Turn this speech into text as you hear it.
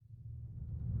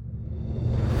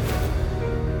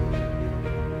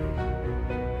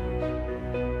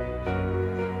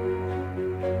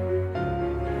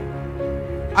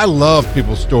I love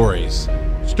people's stories.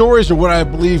 Stories are what I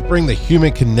believe bring the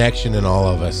human connection in all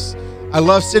of us. I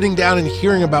love sitting down and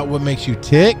hearing about what makes you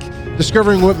tick,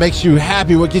 discovering what makes you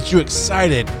happy, what gets you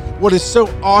excited, what is so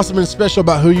awesome and special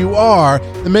about who you are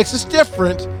that makes us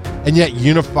different and yet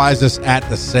unifies us at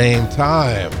the same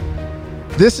time.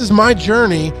 This is my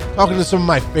journey, talking to some of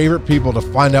my favorite people to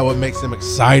find out what makes them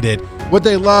excited, what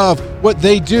they love, what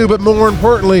they do, but more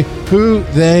importantly, who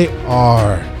they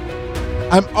are.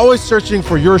 I'm always searching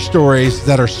for your stories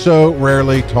that are so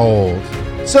rarely told.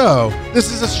 So, this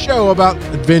is a show about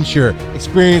adventure,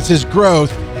 experiences,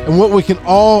 growth, and what we can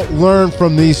all learn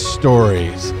from these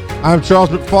stories. I'm Charles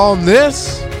McFall, and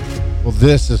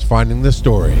this is Finding the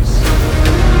Stories.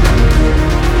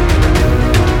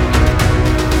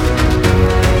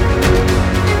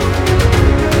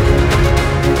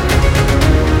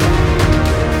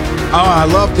 Oh, I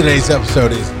love today's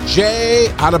episode. It's Jay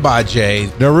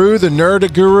Adebayo, Naru the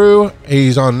Nerd Guru.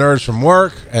 He's on Nerds from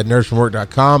Work at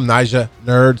nerdsfromwork.com, Naija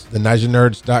Nerds, the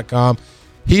NaijaNerds.com.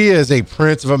 He is a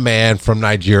prince of a man from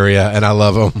Nigeria, and I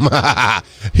love him.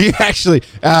 He actually,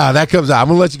 that comes out. I'm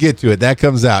going to let you get to it. That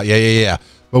comes out. Yeah.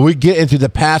 But we get into the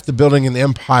path to building an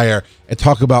empire and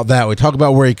talk about that. We talk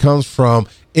about where he comes from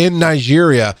in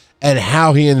Nigeria and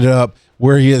how he ended up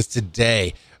where he is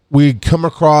today. We come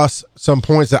across some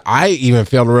points that I even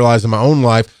fail to realize in my own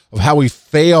life of how we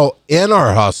fail in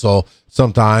our hustle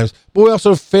sometimes, but we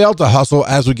also fail to hustle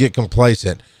as we get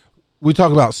complacent. We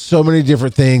talk about so many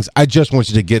different things. I just want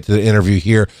you to get to the interview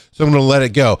here, so I'm going to let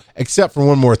it go, except for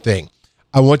one more thing.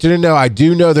 I want you to know, I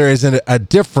do know there is a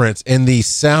difference in the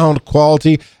sound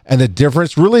quality, and the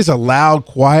difference really is a loud,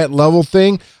 quiet level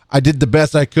thing. I did the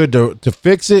best I could to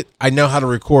fix it. I know how to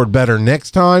record better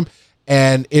next time.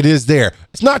 And it is there.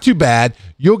 It's not too bad.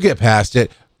 You'll get past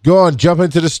it. Go on, jump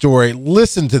into the story.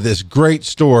 Listen to this great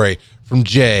story from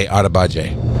Jay Adebayo. So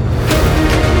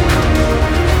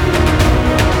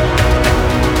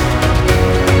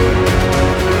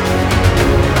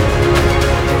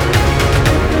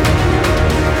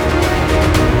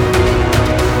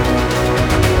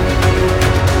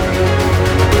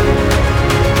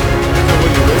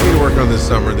what you really need to work on this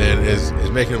summer then is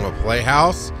making them a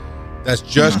playhouse that's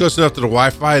just close enough to the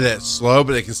Wi-Fi that's slow,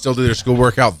 but they can still do their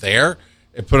schoolwork out there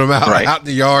and put them out in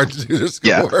the yard to do their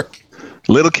schoolwork. Yeah.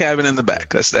 Little cabin in the back.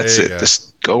 That's it.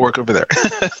 Just go work over there.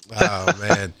 Oh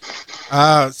man.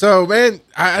 So man,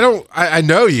 I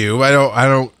know you. I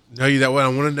don't know you that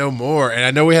well. I want to know more. And I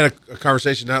know we had a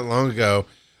conversation not long ago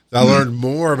that I learned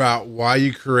more about why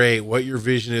you create, what your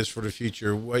vision is for the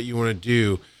future, what you want to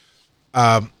do.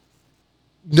 None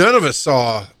of us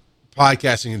saw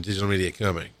podcasting and digital media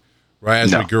coming. Right,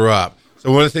 as we grew up.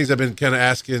 So one of the things I've been kind of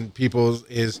asking people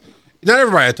is, not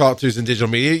everybody I talk to is in digital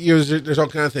media. There's all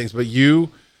kinds of things, but you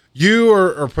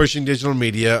are pushing digital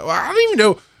media. Well, I don't even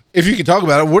know if you can talk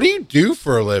about it. What do you do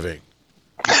for a living?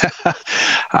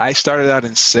 I started out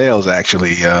in sales,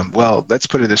 actually. Well, let's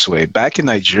put it this way. Back in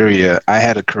Nigeria, I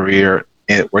had a career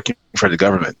working for the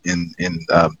government in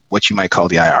what you might call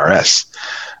the IRS.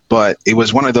 But it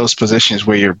was one of those positions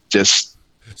where you're just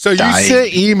So dying. You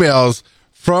sent emails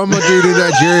from a dude in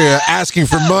Nigeria asking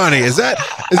for money. Is that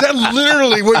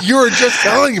literally what you were just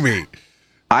telling me?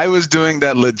 I was doing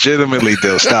that legitimately,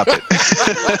 Dill. Stop it.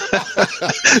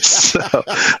 So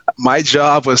my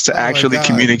job was to actually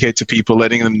communicate to people,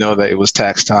 letting them know that it was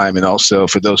tax time. And also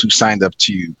for those who signed up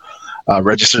to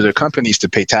register their companies to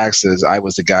pay taxes, I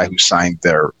was the guy who signed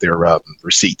their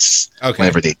receipts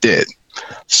whenever they did.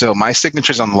 So my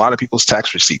signature's on a lot of people's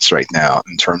tax receipts right now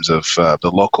in terms of the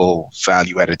local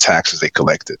value-added taxes they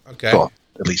collected. Okay. Well,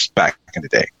 at least back in the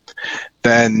day.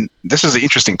 Then this is the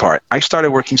interesting part. I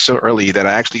started working so early that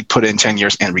I actually put in 10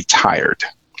 years and retired.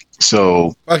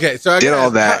 So I did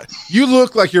all that. You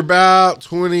look like you're about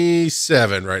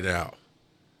 27 right now.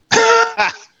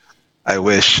 I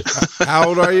wish. How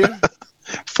old are you?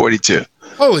 42.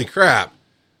 Holy crap.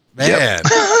 Man.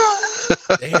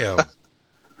 Yep. Damn.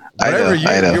 Whatever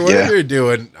you're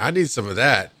doing, I need some of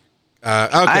that.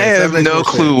 I have no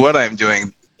clue what I'm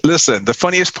doing. Listen, the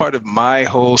funniest part of my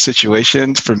whole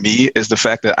situation for me is the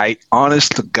fact that I,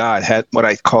 honest to God, had what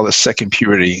I call a second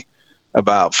puberty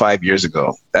about 5 years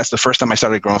ago. That's the first time I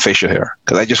started growing facial hair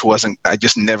because I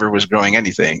just never was growing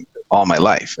anything all my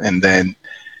life. And then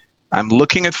I'm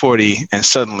looking at 40 and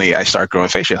suddenly I start growing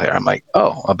facial hair. I'm like,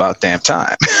 oh, about damn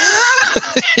time.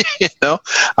 I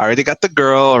already got the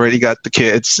girl, already got the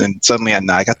kids, and suddenly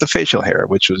I got the facial hair,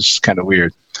 which was kind of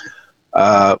weird.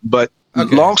 But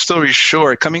long story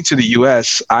short, coming to the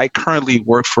U.S., I currently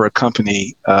work for a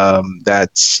company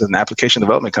that's an application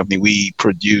development company. We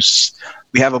produce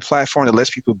we have a platform that lets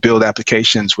people build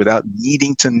applications without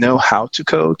needing to know how to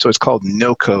code. So it's called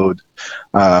no code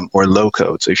or low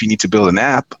code. So if you need to build an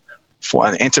app for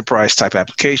an enterprise type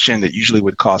application that usually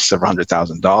would cost several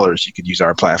 $100,000, you could use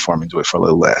our platform and do it for a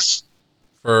little less.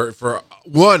 For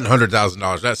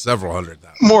 $100,000, that's several $100,000.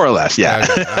 More or less, yeah.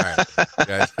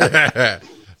 Okay. All right.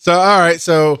 So, all right.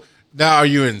 So now, are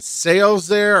you in sales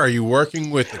there? Are you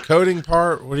working with the coding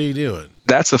part? What are you doing?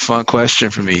 That's a fun question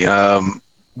for me.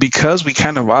 Because we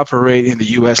kind of operate in the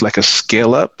U.S. like a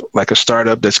scale up, like a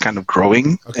startup that's kind of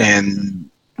growing, and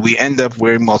we end up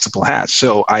wearing multiple hats.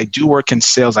 So I do work in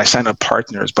sales. I sign up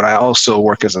partners, but I also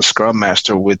work as a Scrum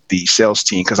Master with the sales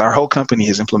team because our whole company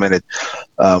has implemented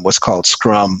what's called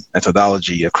Scrum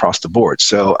methodology across the board.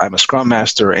 So I'm a Scrum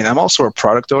Master, and I'm also a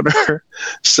product owner.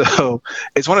 So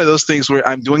it's one of those things where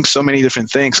I'm doing so many different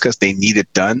things because they need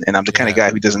it done, and I'm the kind of guy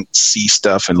who doesn't see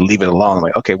stuff and leave it alone. I'm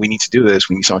like, okay, we need to do this.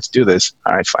 We need someone to do this.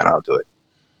 All right, fine, I'll do it.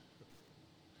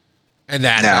 And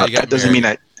that doesn't mean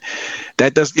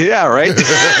that does, yeah, right.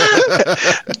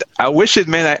 I wish it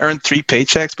meant I earned 3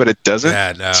 paychecks, but it doesn't.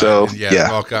 Yeah, no. So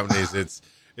small companies,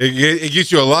 it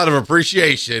gives you a lot of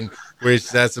appreciation, which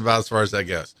that's about as far as that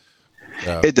goes.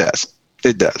 So. It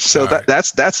does. So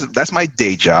that's my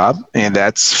day job, and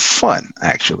that's fun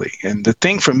actually. And the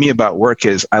thing for me about work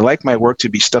is I like my work to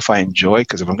be stuff I enjoy,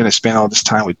 because if I'm going to spend all this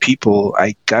time with people,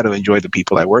 I got to enjoy the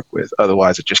people I work with.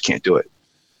 Otherwise, I just can't do it.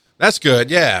 That's good.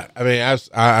 Yeah. I mean,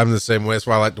 I'm the same way. That's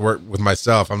why I like to work with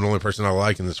myself. I'm the only person I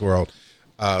like in this world.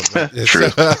 True.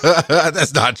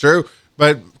 That's not true,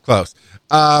 but close.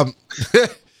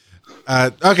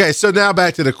 Okay. So now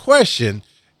back to the question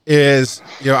is,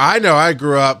 I know I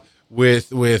grew up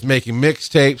with making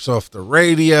mixtapes off the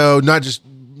radio, not just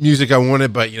music I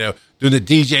wanted, but, doing the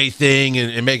DJ thing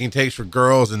and making tapes for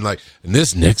girls. And and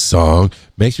this next song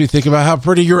makes me think about how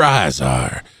pretty your eyes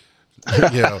are.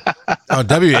 On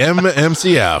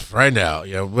WMCF right now,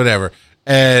 whatever.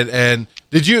 And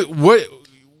did you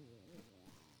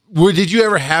did you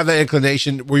ever have that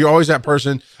inclination? Were you always that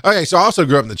person? Okay, so I also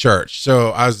grew up in the church.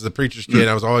 So I was the preacher's kid.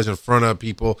 I was always in front of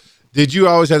people. Did you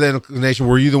always have that inclination?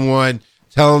 Were you the one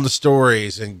telling the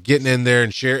stories and getting in there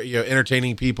and share,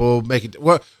 entertaining people,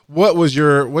 what's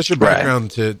your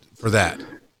background for that?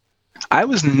 I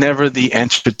was never the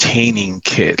entertaining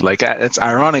kid. It's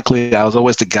ironically, I was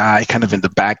always the guy kind of in the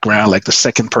background, like the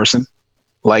second person.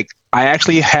 I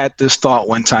actually had this thought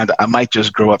one time that I might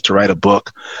just grow up to write a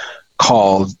book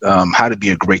called How to Be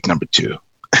a Great Number Two.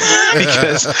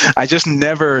 Because I've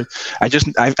never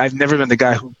been the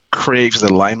guy who craves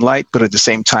the limelight, but at the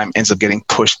same time ends up getting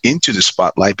pushed into the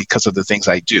spotlight because of the things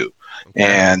I do. Okay.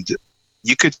 And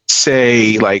you could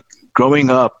say, growing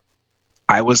up,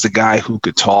 I was the guy who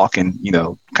could talk and,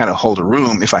 kind of hold a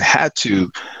room if I had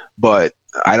to, but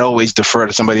I'd always defer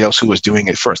to somebody else who was doing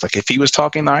it first. If he was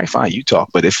talking, all right, fine, you talk.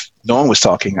 But if no one was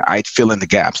talking, I'd fill in the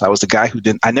gaps. I was the guy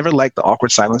I never liked the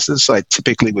awkward silences, so I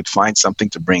typically would find something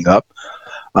to bring up.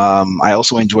 I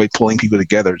also enjoyed pulling people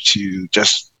together to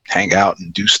just hang out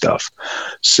and do stuff.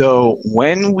 So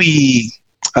when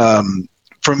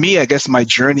for me, I guess my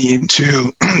journey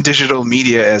into digital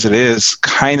media as it is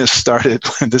kind of started,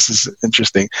 this is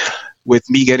interesting, with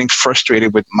me getting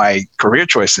frustrated with my career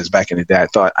choices back in the day. I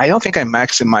thought, I don't think I'm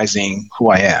maximizing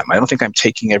who I am. I don't think I'm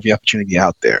taking every opportunity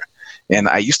out there. And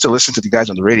I used to listen to the guys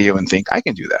on the radio and think, I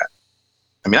can do that.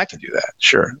 I can do that.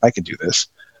 Sure, I can do this.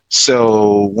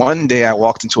 So one day I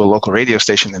walked into a local radio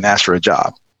station and asked for a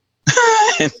job.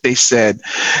 And they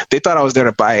thought I was there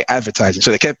to buy advertising.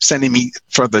 So they kept sending me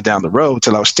further down the road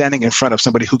till I was standing in front of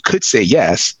somebody who could say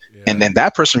yes. Yeah. And then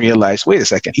that person realized, wait a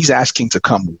second, he's asking to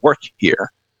come work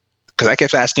here. Because I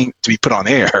kept asking to be put on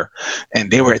air.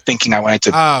 And they were thinking I wanted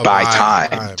to buy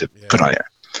time to put on air.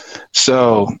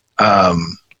 So,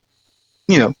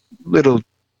 little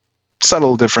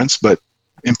subtle difference, but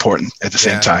important at the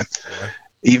same time. Yeah.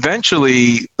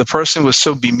 Eventually, the person was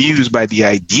so bemused by the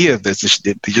idea of this,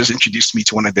 they just introduced me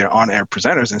to one of their on-air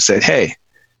presenters and said, hey,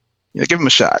 give him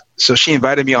a shot. So she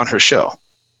invited me on her show.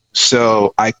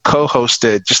 So I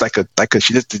co-hosted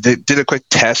she did a quick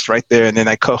test right there, and then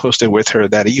I co-hosted with her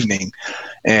that evening.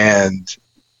 And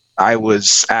I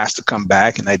was asked to come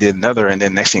back, and I did another. And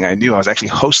then next thing I knew, I was actually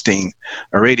hosting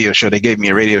a radio show. They gave me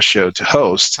a radio show to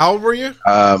host. How old were you?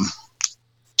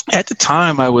 At the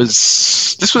time,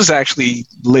 this was actually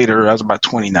later. I was about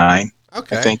 29,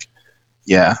 okay. I think.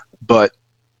 Yeah. But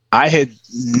I had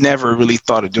never really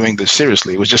thought of doing this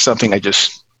seriously. It was just something I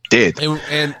just did.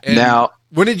 And now,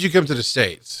 when did you come to the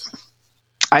States?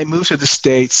 I moved to the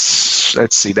States,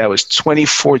 let's see, that was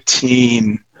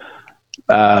 2014.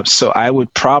 So I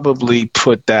would probably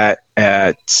put that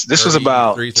at, this was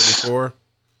about 34.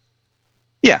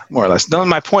 Yeah, more or less. No,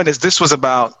 my point is this was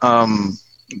about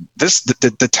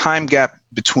the time gap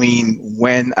between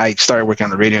when I started working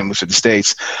on the radio and moved to the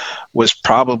States was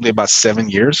probably about 7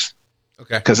 years.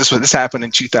 Okay. Because this happened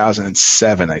in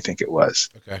 2007, I think it was.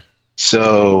 Okay.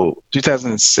 So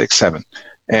 2006, 7.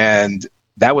 And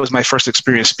that was my first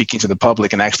experience speaking to the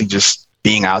public and actually just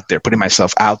being out there, putting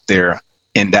myself out there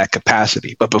in that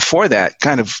capacity. But before that,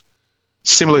 kind of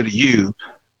similar to you,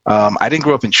 I didn't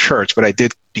grow up in church, but I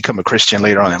did become a Christian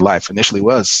later on in life. Initially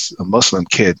was a Muslim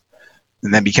kid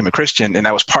and then became a Christian. And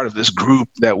I was part of this group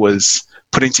that was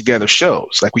putting together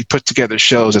shows. Like we put together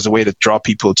shows as a way to draw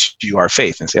people to our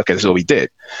faith and say, okay, this is what we did.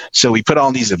 So we put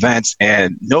on these events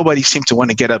and nobody seemed to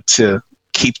want to get up to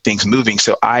keep things moving.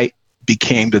 So I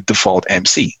became the default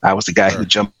MC. I was the guy who would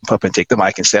jump up and take the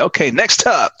mic and say, okay, next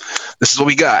up, this is what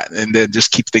we got. And then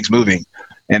just keep things moving.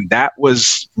 And that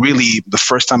was really the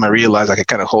first time I realized I could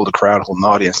kind of hold a crowd, hold an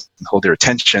audience, and hold their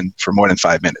attention for more than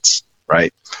 5 minutes.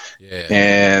 Right. Yeah.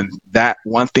 And that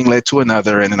one thing led to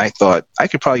another. And then I thought I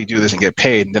could probably do this and get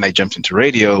paid. And then I jumped into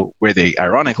radio where they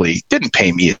ironically didn't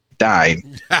pay me a dime,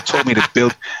 told me to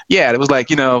build. Yeah. It was like,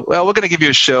 well, we're going to give you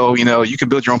a show, you can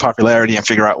build your own popularity and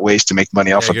figure out ways to make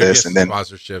money off of this. And then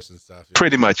sponsorships and stuff. Yeah.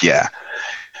 Pretty much. Yeah.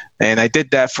 And I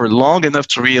did that for long enough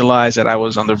to realize that I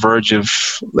was on the verge of,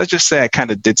 let's just say I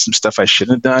kind of did some stuff I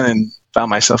shouldn't have done and found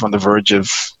myself on the verge of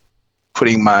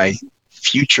putting my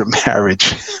future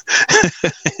marriage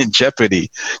in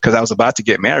jeopardy because I was about to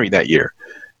get married that year.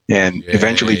 And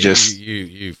eventually just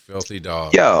you filthy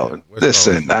dog. Yo,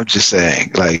 listen, I'm just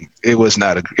saying, like it was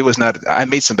not I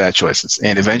made some bad choices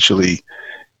and eventually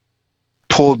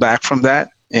pulled back from that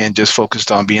and just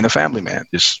focused on being a family man.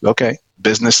 Just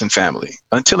business and family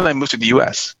until I moved to the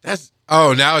US.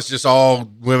 Now it's just all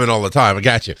women all the time. I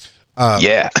got you.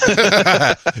 Yeah.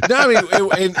 No, I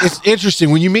mean, it's interesting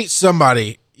when you meet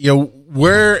somebody,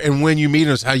 where and when you meet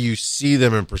them is how you see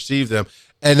them and perceive them.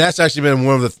 And that's actually been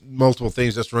one of the multiple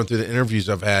things that's run through the interviews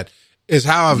I've had is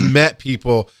how I've met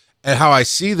people and how I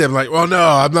see them like, well, no,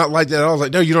 I'm not like that at all. I was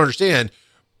like, no, you don't understand.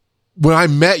 When I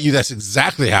met you, that's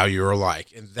exactly how you were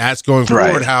like. And that's going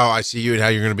forward how I see you and how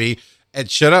you're going to be. And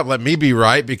shut up, let me be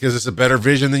right because it's a better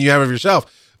vision than you have of yourself.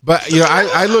 But,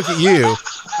 I look at you.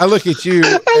 I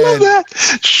love that.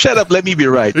 Shut up, let me be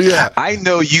right. Yeah. I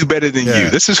know you better than you.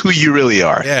 This is who you really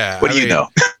are. Yeah. What do you know?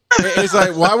 It's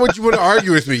like, why would you want to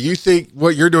argue with me? You think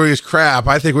what you're doing is crap.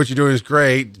 I think what you're doing is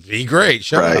great. Be great.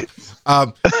 Shut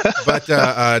up. But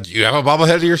do you have a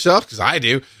bobblehead of yourself? Because I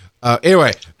do.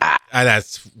 Anyway,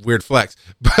 that's weird flex.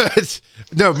 But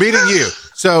no, meeting you.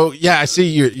 So, yeah, I see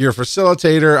you're a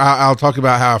facilitator. I'll talk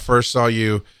about how I first saw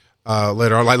you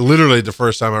later on, like literally the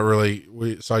first time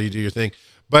we saw you do your thing.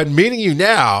 But meeting you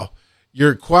now,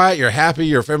 you're quiet, you're happy,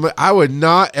 you're family. I would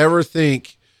not ever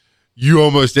think you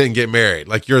almost didn't get married.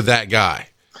 Like you're that guy.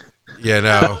 I'm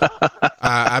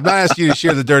not asking you to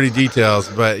share the dirty details,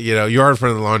 but you are in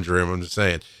front of the laundry room. I'm just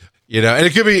saying, and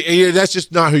it could be, that's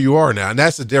just not who you are now. And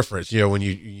that's the difference, when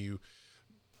you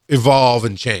evolve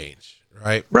and change.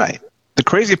 Right. Right. The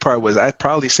crazy part was I'd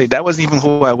probably say that wasn't even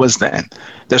who I was then.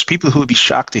 There's people who would be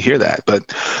shocked to hear that.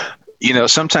 But,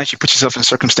 sometimes you put yourself in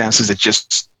circumstances that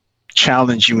just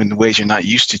challenge you in ways you're not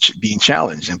used to being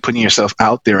challenged and putting yourself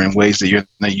out there in ways that you're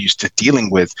not used to dealing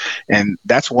with. And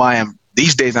that's why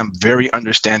these days I'm very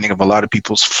understanding of a lot of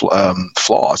people's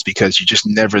flaws because you just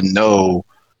never know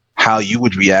how you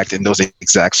would react in those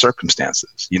exact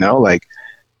circumstances. Like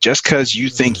just because you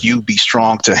think you'd be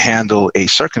strong to handle a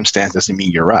circumstance doesn't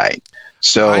mean you're right.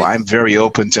 So I'm very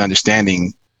open to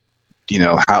understanding,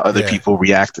 how other people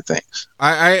react to things.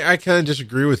 I kind of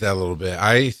disagree with that a little bit.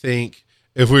 I think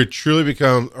if we truly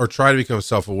become or try to become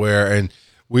self-aware and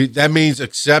that means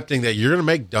accepting that you're going to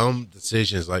make dumb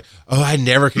decisions like, oh, I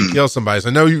never can kill somebody. So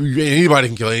I know anybody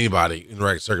can kill anybody in the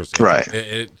right circumstances.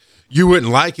 Right. You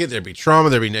wouldn't like it. There'd be trauma.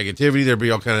 There'd be negativity. There'd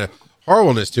be all kind of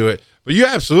horribleness to it. But you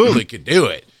absolutely could do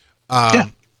it.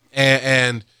 Ever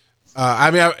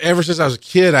since I was a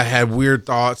kid, I had weird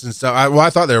thoughts and stuff. I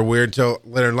thought they were weird until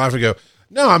later in life. I go,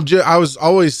 no, I was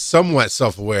always somewhat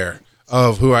self-aware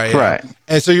of who I am. Right.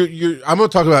 And so I'm going to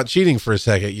talk about cheating for a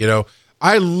second.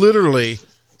 I literally,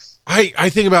 I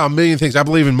think about a million things. I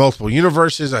believe in multiple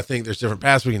universes. I think there's different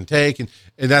paths we can take, and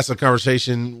that's a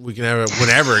conversation we can have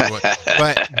whenever.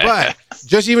 but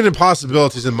just even in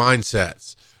possibilities and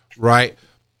mindsets, right?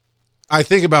 I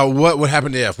think about what would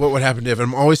happen if, and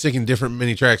I'm always thinking different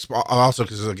mini tracks, also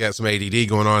because I got some ADD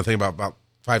going on. I think about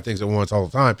 5 things at once all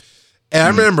the time.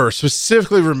 And I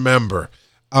specifically remember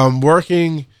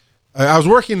working, I was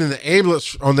working in the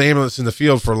ambulance in the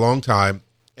field for a long time,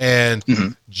 and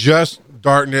just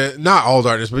darkness, not all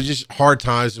darkness, but just hard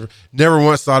times. Never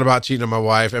once thought about cheating on my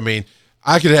wife. I mean,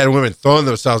 I could have had women throwing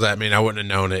themselves at me and I wouldn't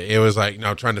have known it. It was like,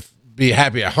 trying to be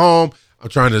happy at home. I'm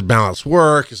trying to balance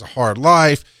work. It's a hard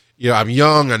life. I'm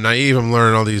young, I'm naive. I'm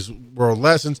learning all these world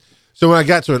lessons. So when I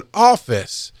got to an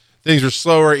office, things were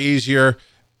slower, easier.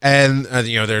 And,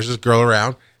 there's this girl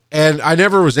around and I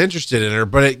never was interested in her,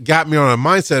 but it got me on a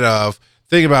mindset of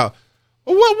thinking about,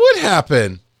 well, what would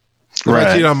happen if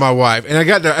I cheat on my wife? And I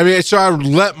got to, so I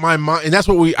let my mind, and that's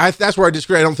what that's where I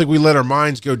disagree. I don't think we let our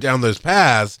minds go down those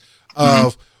paths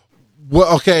of,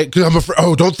 well, okay, because I'm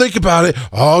afraid, don't think about it.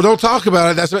 Oh, don't talk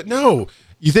about it. That's what, no,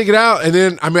 you think it out. And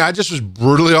then, I just was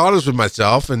brutally honest with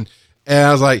myself. And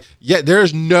I was like, yeah,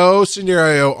 there's no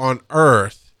scenario on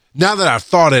earth. Now that I've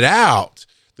thought it out,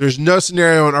 there's no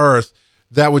scenario on earth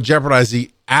that would jeopardize the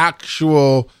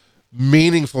actual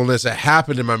meaningfulness that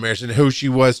happened in my marriage and who she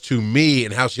was to me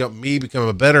and how she helped me become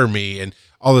a better me and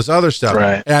all this other stuff.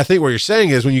 Right. And I think what you're saying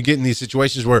is when you get in these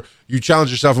situations where you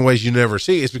challenge yourself in ways you never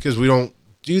see, it's because we don't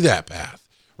do that path,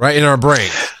 right? In our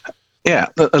brains. Yeah,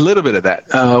 a little bit of that.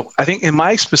 I think in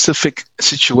my specific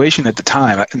situation at the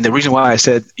time, and the reason why I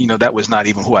said, that was not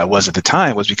even who I was at the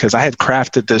time was because I had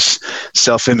crafted this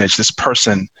self-image, this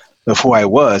person of who I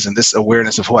was and this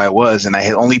awareness of who I was. And I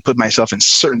had only put myself in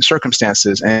certain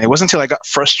circumstances. And it wasn't until I got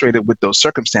frustrated with those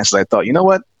circumstances, I thought, you know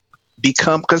what?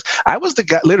 Because I was the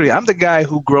guy, literally, I'm the guy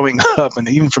who growing up and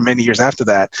even for many years after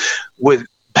that would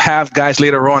have guys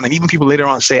later on and even people later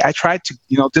on say, I tried to,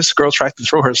 this girl tried to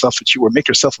throw herself at you or make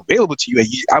herself available to you. And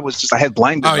I had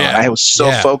blinders on. I was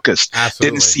so focused,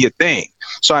 didn't see a thing.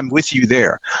 So I'm with you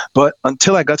there. But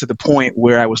until I got to the point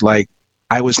where I was like,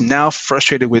 I was now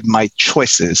frustrated with my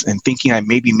choices and thinking I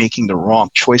may be making the wrong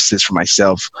choices for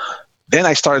myself. Then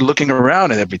I started looking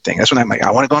around at everything. That's when I'm like,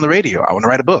 I want to go on the radio. I want to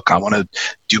write a book. I want to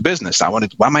do business.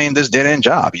 Why am I in this dead end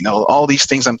job? All these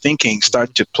things I'm thinking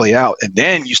start to play out. And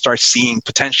then you start seeing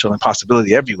potential and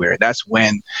possibility everywhere. That's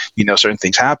when, certain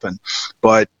things happen.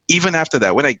 But even after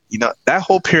that, when that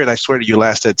whole period, I swear to you,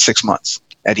 lasted 6 months.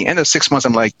 At the end of 6 months,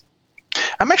 I'm like,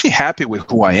 I'm actually happy with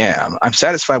who I am. I'm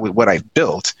satisfied with what I've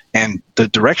built. And the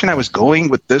direction I was going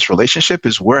with this relationship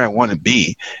is where I want to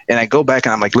be. And I go back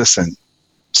and I'm like, listen,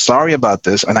 sorry about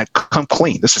this. And I come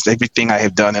clean. This is everything I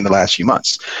have done in the last few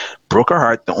months. Broke her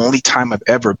heart. The only time I've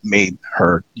ever made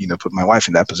her, put my wife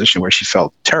in that position where she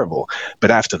felt terrible.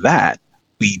 But after that,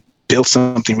 we built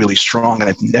something really strong and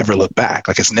I've never looked back.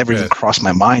 Like it's never even crossed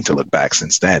my mind to look back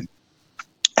since then.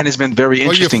 And it's been very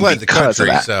interesting you fled because the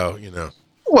country, of that. So,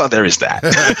 Well, there is that.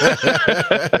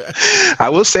 I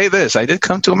will say this. I did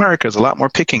come to America. There's a lot more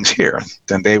pickings here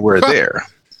than they were there.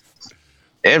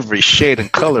 Every shade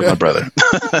and color, my brother.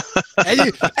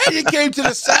 and you came to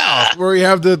the South where you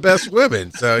have the best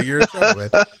women. So you're in trouble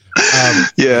with.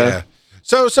 Yeah.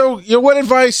 So what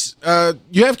advice,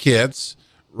 you have kids,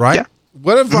 right? Yeah.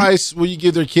 What advice will you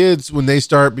give their kids when they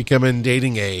start becoming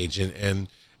dating age and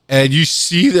you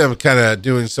see them kind of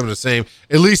doing some of the same,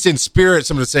 at least in spirit,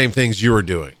 some of the same things you were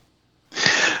doing?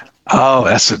 Oh,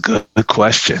 that's a good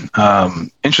question.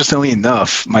 Interestingly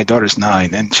enough, my daughter's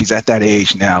 9 and she's at that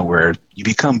age now where you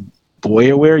become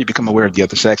boy aware, you become aware of the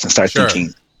other sex and start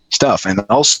thinking stuff. And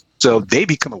also they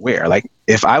become aware. Like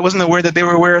if I wasn't aware that they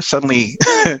were aware, suddenly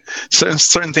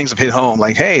certain things have hit home.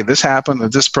 Like, hey, this happened. Or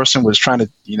this person was trying to,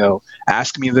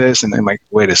 ask me this. And I'm like,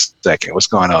 wait a second, what's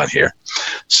going on here?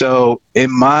 So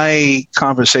in my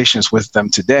conversations with them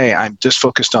today, I'm just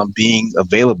focused on being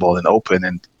available and open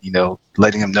and,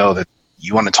 letting them know that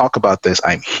you want to talk about this,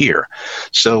 I'm here.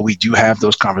 So we do have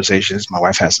those conversations. My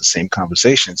wife has the same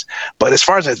conversations. But as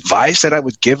far as advice that I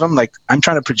would give them, like I'm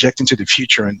trying to project into the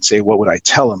future and say, what would I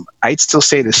tell them? I'd still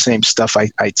say the same stuff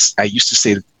I used to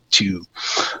say to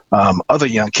other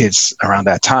young kids around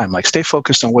that time. Like stay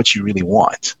focused on what you really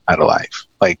want out of life.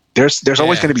 Like there's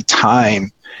always going to be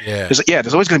time. Yeah.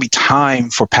 There's always going to be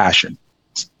time for passion,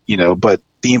 but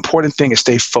the important thing is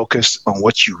stay focused on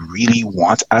what you really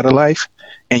want out of life.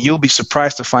 And you'll be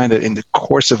surprised to find that in the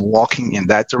course of walking in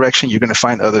that direction, you're going to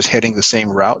find others heading the same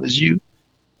route as you.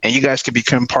 And you guys can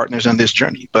become partners on this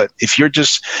journey. But if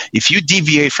you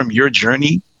deviate from your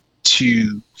journey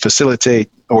to facilitate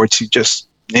or to just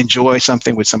enjoy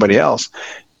something with somebody else,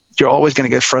 you're always going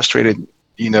to get frustrated,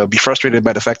 be frustrated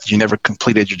by the fact that you never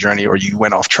completed your journey or you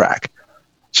went off track.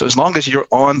 So as long as you're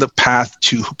on the path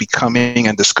to becoming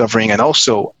and discovering and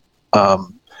also,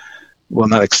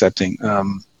 not accepting,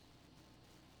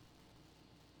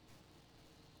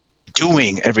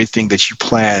 doing everything that you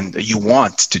plan, that you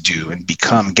want to do and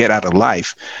get out of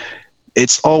life,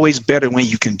 it's always better when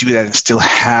you can do that and still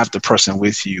have the person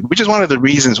with you, which is one of the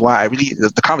reasons why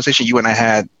the conversation you and I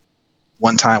had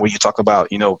one time where you talk about,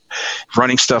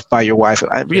 running stuff by your wife.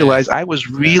 I realized I was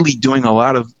really doing a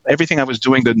lot of everything I was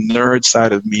doing, the nerd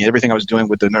side of me, everything I was doing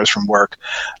with the Nerds from Work,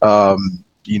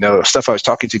 stuff I was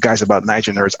talking to guys about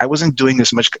Niger Nerds. I wasn't doing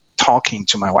as much talking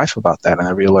to my wife about that. And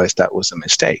I realized that was a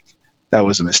mistake.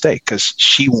 Because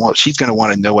she's going to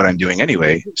want to know what I'm doing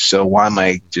anyway. So why am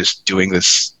I just doing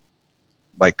this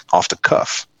like off the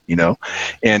cuff,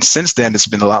 And since then, it's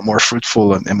been a lot more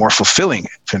fruitful and more fulfilling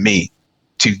for me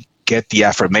to get the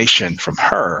affirmation from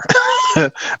her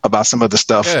about some of the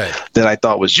stuff that I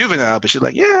thought was juvenile. But she's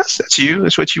like, yes, that's you.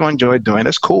 That's what you enjoy doing.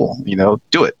 That's cool.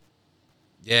 Do it.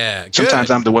 Yeah. Sometimes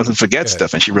I'm the one who forgets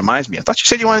stuff, and she reminds me, I thought you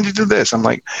said you wanted to do this. I'm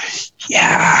like,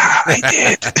 yeah, I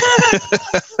did.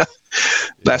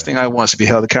 Last thing I want is to be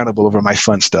held accountable over my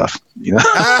fun stuff,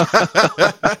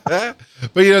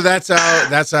 But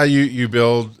that's how you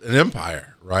build an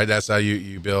empire, right? That's how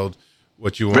you build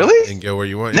what you want and go where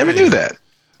you want. Never knew that.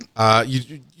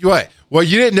 You what? Well,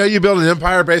 you didn't know you built an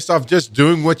empire based off just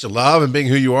doing what you love and being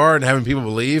who you are and having people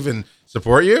believe and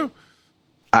support you?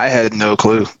 I had no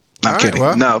clue. I'm kidding.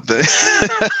 Well. No, but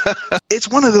it's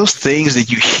one of those things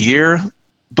that you hear,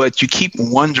 but you keep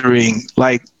wondering,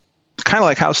 like, kind of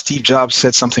like how Steve Jobs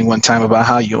said something one time about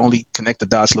how you only connect the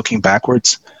dots looking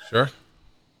backwards. Sure.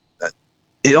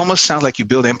 It almost sounds like you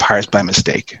build empires by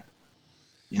mistake.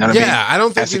 You know what I mean? Yeah, I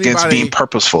don't think as against being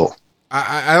purposeful.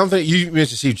 I don't think you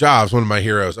mentioned Steve Jobs, one of my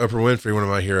heroes, Oprah Winfrey, one of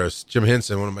my heroes, Jim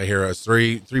Henson, one of my heroes,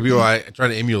 three people I try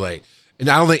to emulate. And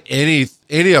I don't think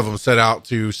any of them set out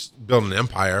to build an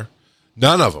empire.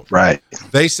 None of them. Right.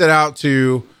 They set out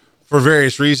to, for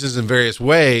various reasons and various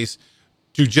ways,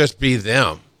 to just be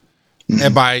them. Mm-hmm.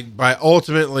 And by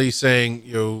ultimately saying,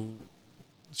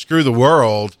 screw the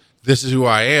world, this is who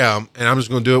I am, and I'm just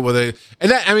going to do it with a. And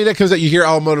that comes out. You hear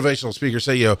all motivational speakers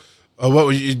say, what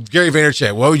would you, Gary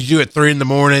Vaynerchuk? What would you do at 3 a.m?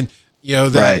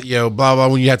 Right. Blah blah.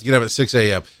 When you have to get up at 6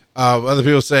 a.m. Other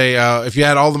people say, if you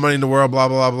had all the money in the world, blah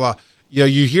blah blah blah.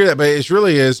 You hear that, but it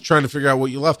really is trying to figure out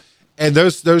what you love. And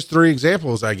those 3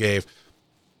 examples I gave,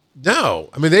 no,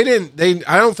 I mean they didn't.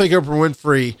 I don't think Oprah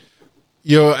Winfrey,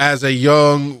 as a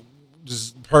young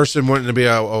person wanting to be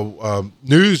a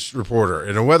news reporter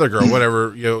and a weather girl,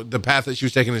 whatever, the path that she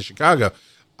was taking in Chicago,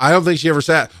 I don't think she ever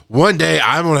sat, one day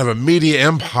I'm going to have a media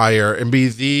empire and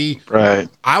be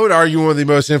I would argue one of the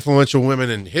most influential women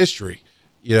in history,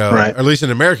 or at least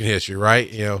in American history,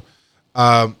 right?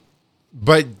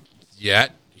 But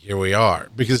yet here we are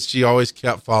because she always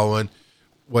kept following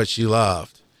what she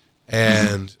loved.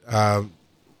 And,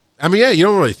 you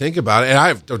don't really think about it.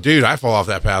 And I fall off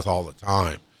that path all the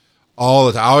time. I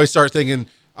always start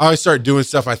doing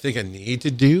stuff I think I need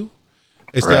to do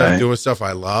instead of doing stuff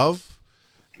I love.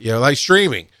 Like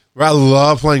streaming. I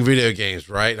love playing video games,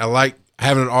 right? I like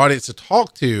having an audience to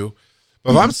talk to,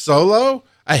 but if I'm solo,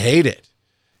 I hate it.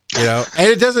 And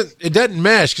it doesn't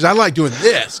mesh because I like doing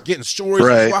this, getting stories,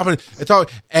 and swapping and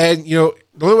talk. And the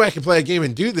only way I can play a game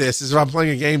and do this is if I'm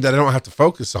playing a game that I don't have to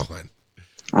focus on.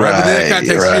 Right. But then it kind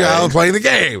of takes me out of playing the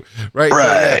game. Right.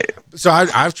 Right. So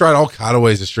I've tried all kind of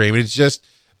ways to stream. It's just,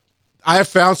 I have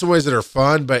found some ways that are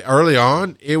fun, but early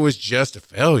on, it was just a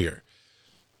failure.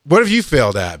 What have you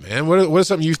failed at, man? What is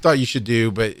something you thought you should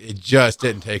do, but it just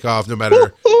didn't take off no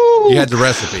matter, you had the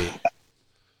recipe?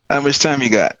 How much time you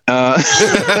got? I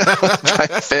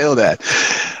failed at.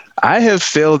 I have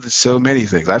failed at so many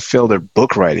things. I failed at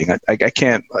book writing. I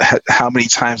can't, how many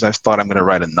times I've thought I'm going to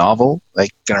write a novel, like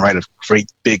going to write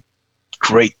a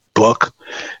great book,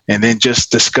 and then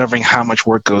just discovering how much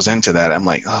work goes into that. I'm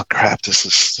like, oh crap, this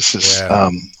is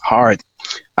hard.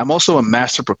 I'm also a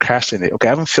master procrastinator. Okay, I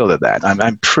haven't failed at that.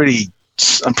 I'm pretty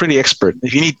expert.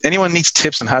 If anyone needs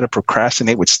tips on how to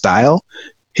procrastinate with style,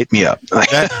 hit me up.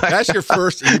 That's your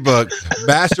first ebook,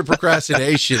 Master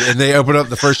Procrastination, and they open up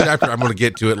the first chapter. I'm going to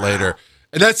get to it later.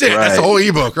 And that's it. Right. That's the whole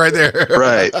ebook right there.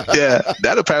 Right. Yeah.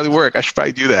 That'll probably work. I should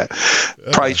probably do that.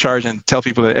 Probably charge and tell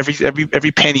people that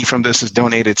every penny from this is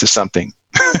donated to something.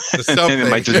 And it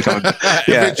might just become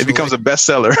it becomes a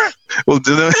bestseller. We'll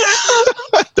do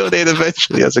donate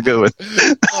eventually. That's a good one.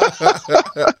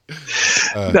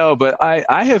 No, but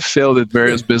I have failed at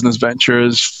various business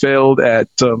ventures, failed at,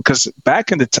 because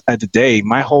back in at the day,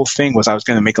 my whole thing was I was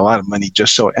going to make a lot of money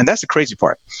just so, and that's the crazy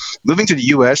part. Moving to the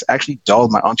U.S. actually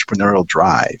dulled my entrepreneurial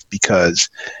drive because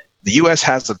the U.S.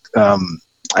 has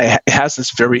it has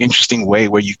this very interesting way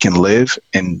where you can live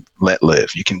and let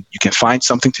live. You can find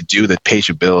something to do that pays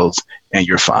your bills and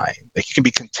you're fine. Like you can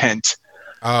be content.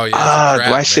 Oh yeah.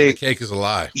 Do I say the cake is a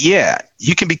lie? Yeah.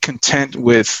 You can be content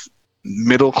with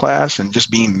middle class and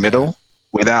just being middle.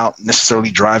 without necessarily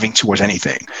driving towards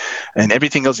anything. And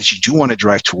everything else that you do want to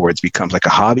drive towards becomes like a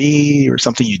hobby or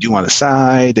something you do on the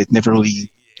side. It never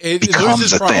really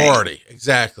becomes a priority thing.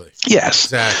 Exactly. Yes.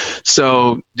 Exactly.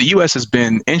 So the U.S. has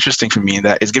been interesting for me in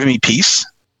that it's given me peace.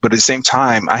 But at the same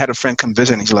time, I had a friend come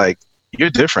visit and he's like, "You're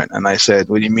different." And I said,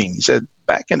 "What do you mean?" He said,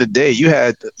 "Back in the day, you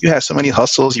had so many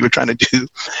hustles you were trying to do."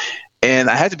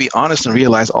 And I had to be honest and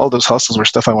realize all those hustles were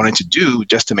stuff I wanted to do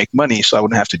just to make money so I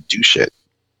wouldn't have to do shit.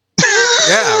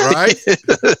 Yeah, right.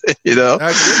 You know?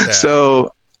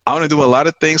 So I want to do a lot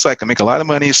of things so I can make a lot of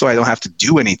money so I don't have to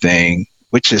do anything,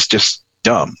 which is just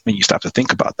dumb when you stop to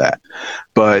think about that.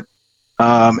 But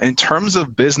in terms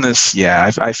of business,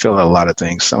 yeah, I feel a lot of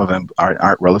things. Some of them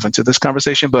aren't relevant to this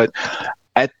conversation. But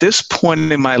at this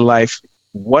point in my life,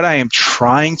 what I am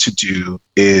trying to do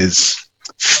is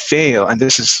fail. And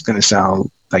this is going to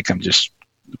sound like I'm just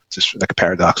like a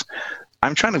paradox.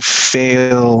 I'm trying to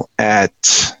fail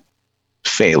at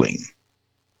failing.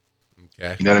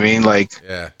 Okay. You know what I mean?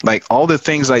 Like all the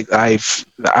things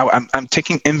I'm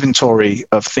taking inventory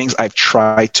of things I've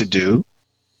tried to do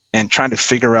and trying to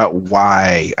figure out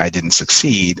why I didn't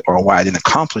succeed or why I didn't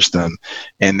accomplish them.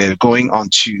 And they're going on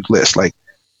to lists like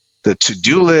the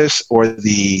to-do list or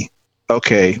the,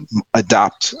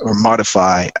 adopt or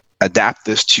modify, adapt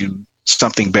this to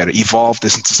something better, evolve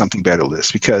this into something better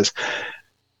list, because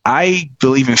I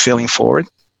believe in failing forward.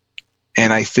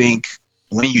 And I think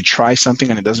when you try something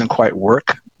and it doesn't quite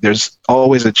work, there's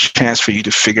always a chance for you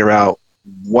to figure out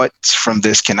what from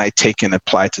this can I take and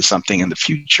apply to something in the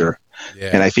future.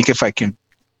 Yeah. And I think if I can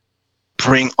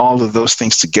bring all of those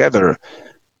things together,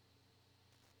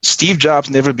 Steve Jobs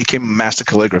never became a master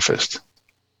calligraphist,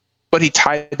 but he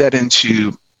tied that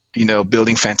into,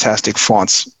 building fantastic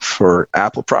fonts for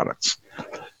Apple products.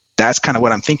 That's kind of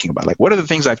what I'm thinking about. Like, what are the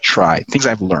things I've tried, things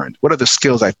I've learned? What are the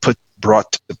skills I've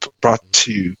brought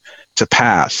to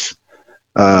pass?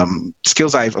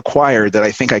 Skills I've acquired that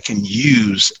I think I can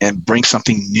use and bring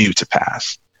something new to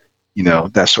pass.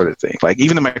 That sort of thing. Like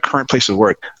even in my current place of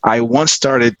work, I once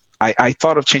started, I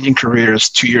thought of changing careers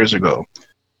 2 years ago,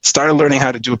 started learning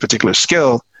how to do a particular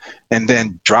skill and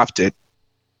then dropped it.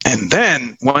 And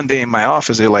then one day in my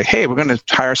office, they're like, "Hey, we're going to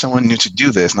hire someone new to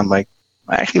do this." And I'm like,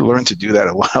 "I actually learned to do that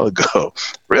a while ago."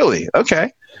 "Really?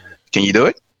 Okay. Can you do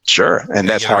it?" "Sure." And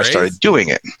that's how I started doing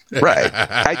it. Right.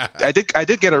 I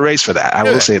did get a raise for that. I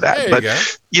will say that. But,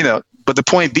 but the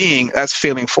point being, that's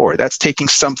failing forward. That's taking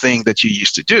something that you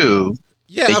used to do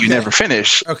that you never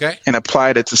finished and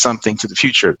applied it to something to the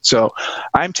future. So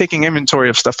I'm taking inventory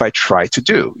of stuff I tried to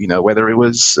do, whether it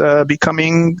was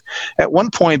becoming, at one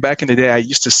point back in the day, I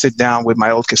used to sit down with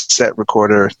my old cassette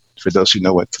recorder. For those who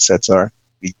know what cassettes are,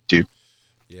 we do.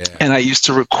 Yeah. And I used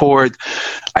to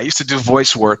do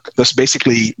voice work. That's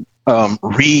basically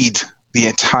read the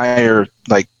entire,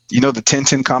 the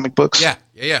Tintin comic books. Yeah.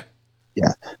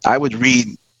 I would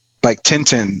read like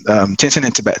Tintin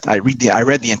in Tibet. I read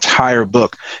the entire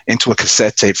book into a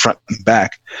cassette tape front and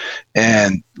back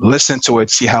and listened to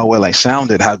it, see how well I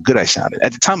sounded, how good I sounded.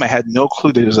 At the time, I had no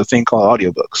clue there was a thing called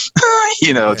audiobooks,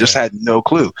 just had no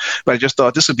clue. But I just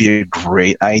thought this would be a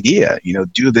great idea,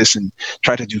 do this and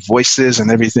try to do voices and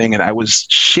everything. And I was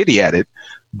shitty at it,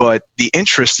 but the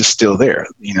interest is still there,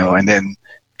 and then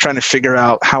trying to figure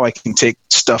out how I can take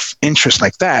interest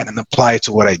like that and apply it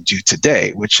to what I do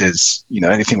today, which is,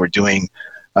 anything we're doing,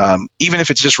 even if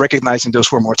it's just recognizing those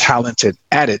who are more talented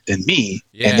at it than me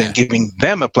and then giving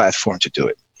them a platform to do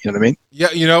it. You know what I mean?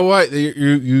 Yeah. You know what?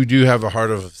 You do have a heart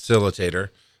of a facilitator.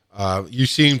 You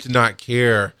seem to not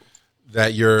care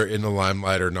that you're in the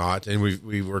limelight or not. And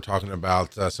we were talking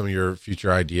about some of your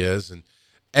future ideas and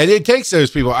it takes those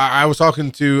people. I was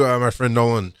talking to my friend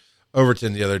Nolan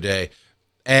Overton the other day,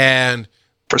 and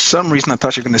for some reason, I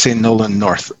thought you were going to say Nolan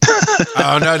North.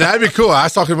 Oh, no, that'd be cool. I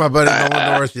was talking to my buddy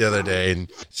Nolan North the other day. And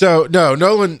so, no,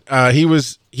 Nolan,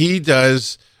 he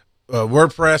does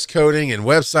WordPress coding and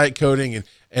website coding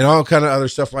and all kind of other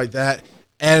stuff like that.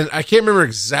 And I can't remember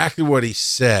exactly what he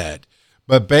said,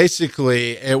 but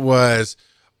basically it was,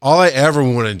 all I ever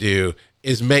want to do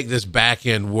is make this back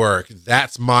end work.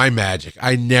 That's my magic.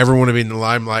 I never want to be in the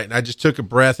limelight. And I just took a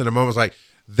breath and a moment was like,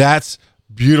 that's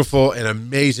beautiful and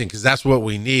amazing, because that's what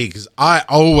we need, because I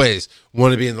always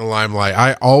want to be in the limelight.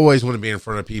 I always want to be in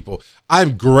front of people.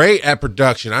 I'm great at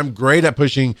production. I'm great at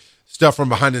pushing stuff from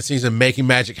behind the scenes and making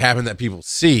magic happen that people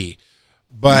see,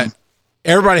 but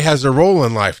everybody has their role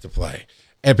in life to play,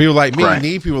 and people like me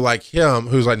need people like him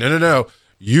who's like, no,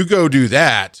 you go do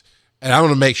that, and I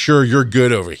want to make sure you're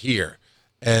good over here.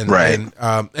 And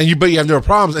but you have no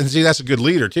problems, and see, that's a good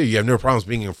leader too. You have no problems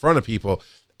being in front of people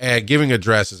and giving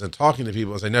addresses and talking to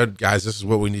people and say, "No, guys, this is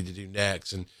what we need to do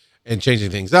next." and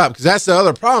changing things up. Because that's the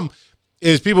other problem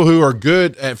is people who are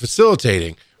good at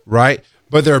facilitating, right?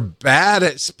 But they're bad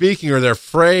at speaking or they're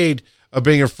afraid of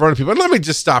being in front of people. And let me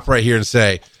just stop right here and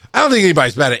say, I don't think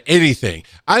anybody's bad at anything.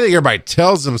 I think everybody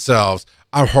tells themselves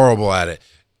I'm horrible at it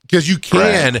because you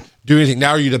can do anything.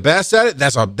 Now, are you the best at it?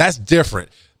 That's different.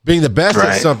 Being the best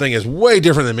at something is way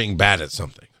different than being bad at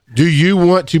something. Do you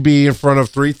want to be in front of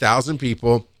 3,000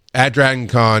 people at Dragon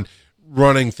Con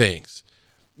running things?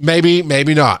 Maybe,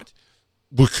 maybe not.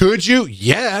 Well, could you?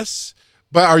 Yes.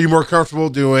 But are you more comfortable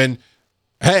doing,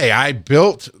 hey, I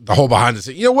built the whole behind the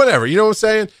scenes, whatever, you know what I'm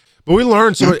saying? But we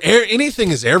learned so much.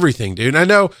 Anything is everything, dude. And I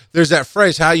know there's that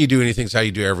phrase, how you do anything is how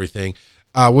you do everything,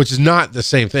 which is not the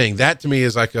same thing. That to me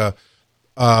is like a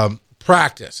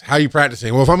practice. How you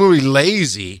practicing? Well, if I'm going to be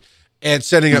lazy at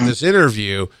setting up this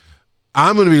interview,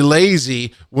 I'm going to be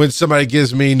lazy when somebody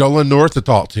gives me Nolan North to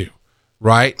talk to,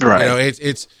 right? Right.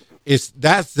 It's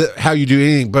that's how you do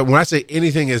anything. But when I say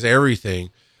anything is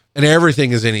everything and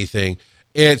everything is anything,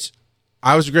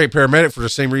 I was a great paramedic for the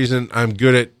same reason I'm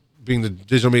good at being the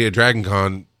Digital Media Dragon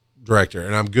Con director,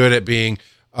 and I'm good at being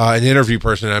an interview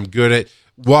person, and I'm good at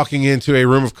walking into a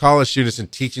room of college students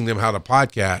and teaching them how to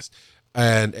podcast,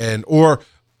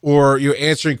 or you're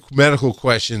answering medical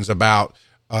questions about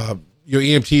your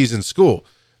EMTs in school.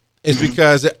 It's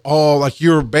because it all, like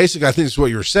you're basically, I think it's what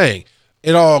you're saying,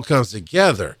 it all comes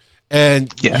together,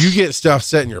 and you get stuff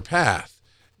set in your path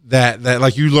that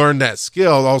like you learn that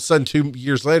skill. All of a sudden, 2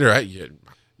 years later,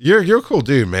 you're a cool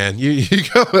dude, man. You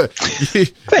just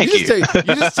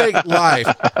take life.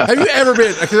 Have you ever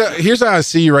been? Here's how I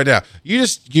see you right now. You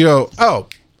go, oh,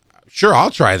 sure, I'll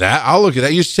try that. I'll look at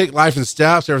that. You just take life in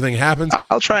steps. Everything happens.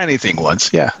 I'll try anything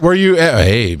once. Yeah. Were you?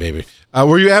 Hey, baby.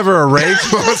 Were you ever a rage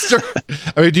monster?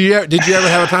 I mean, did you ever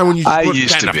have a time when you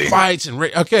used to be fights and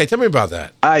okay? Tell me about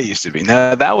that. I used to be.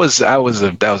 Now that was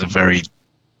a very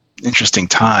interesting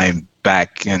time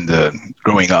back in the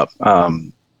growing up.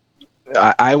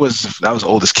 I was the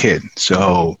oldest kid,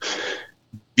 so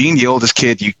being the oldest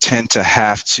kid, you tend to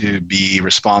have to be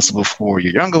responsible for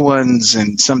your younger ones,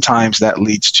 and sometimes that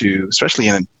leads to, especially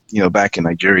back in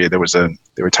Nigeria, there were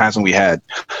times when we had,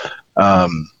 I'd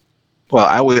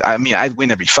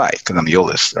win every fight because I'm the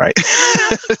oldest, right?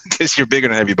 Because you're bigger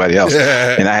than everybody else,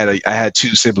 and I had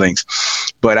 2 siblings,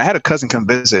 but I had a cousin come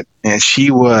visit, and she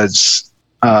was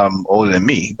older than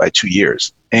me by 2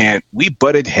 years. And we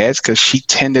butted heads because she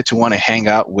tended to want to hang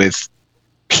out with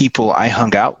people I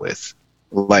hung out with.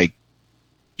 Like,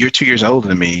 you're 2 years older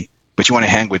than me, but you want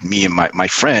to hang with me and my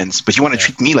friends, but you want to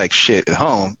treat me like shit at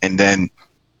home and then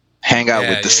hang out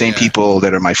with the same people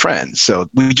that are my friends. So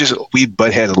we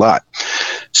butt heads a lot.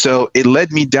 So it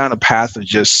led me down a path of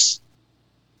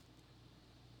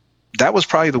that was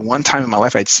probably the one time in my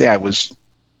life I'd say I was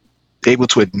able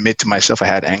to admit to myself I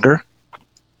had anger.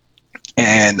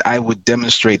 And I would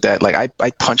demonstrate that, like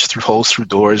I punched through holes through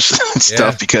doors and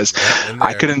stuff because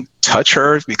I couldn't touch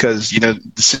her because,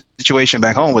 the situation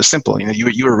back home was simple.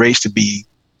 You were raised to be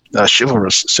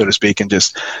chivalrous, so to speak, and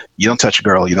just, you don't touch a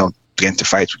girl, you don't get into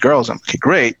fights with girls. I'm okay,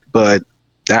 great. But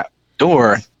that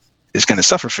door is going to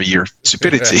suffer for your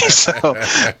stupidity. So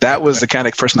that was the kind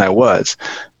of person I was.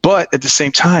 But at the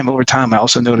same time, over time, I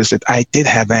also noticed that I did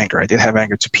have anger. I did have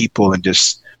anger to people and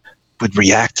just would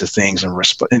react to things and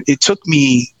respond. And it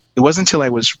wasn't until I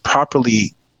was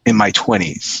properly in my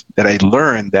 20s that I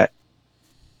learned that,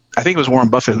 I think it was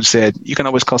Warren Buffett who said, you can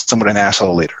always call someone an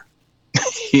asshole later.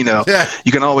 You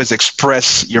can always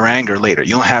express your anger later.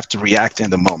 You don't have to react in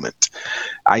the moment.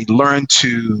 I learned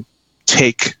to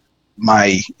take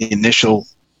my initial,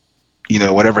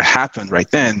 whatever happened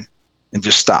right then and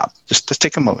just stop. Just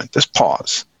take a moment, just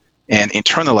pause and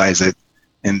internalize it,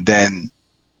 and then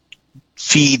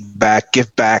feedback,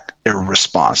 give back a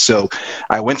response. So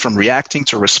I went from reacting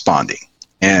to responding.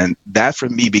 And that for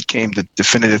me became the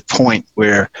definitive point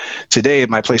where today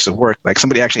at my place of work, like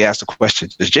somebody actually asked a question,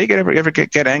 does Jay ever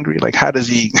get angry? Like, how does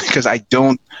he, because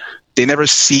they never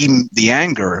see the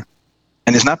anger.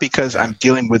 And it's not because I'm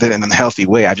dealing with it in an unhealthy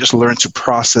way. I just learned to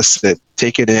process it,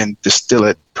 take it in, distill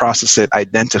it, process it,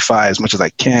 identify as much as I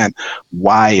can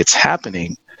why it's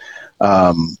happening.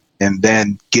 And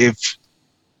then give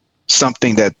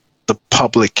something that the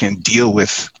public can deal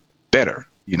with better,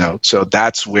 so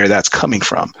that's where that's coming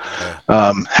from.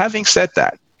 Having said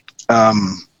that,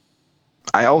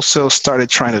 I also started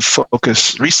trying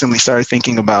to recently started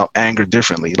thinking about anger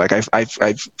differently. Like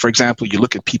I've for example, you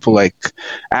look at people like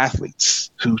athletes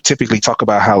who typically talk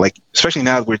about how, like, especially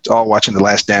now that we're all watching The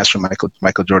Last Dance from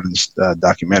Michael Jordan's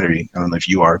documentary. I don't know if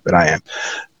you are, but I am.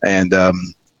 And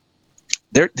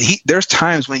there's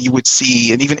times when you would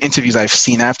see, and even interviews I've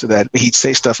seen after that, he'd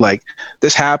say stuff like,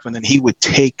 this happened, and he would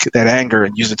take that anger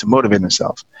and use it to motivate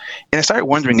himself. And I started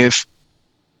wondering if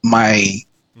my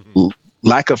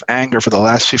lack of anger for the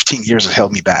last 15 years has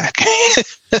held me back.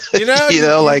 You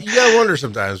gotta wonder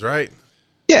sometimes, right?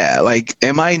 Yeah, like,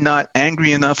 am I not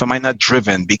angry enough? Am I not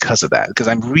driven because of that? Because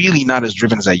I'm really not as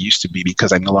driven as I used to be,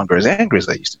 because I'm no longer as angry as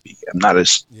I used to be. I'm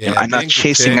not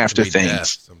chasing after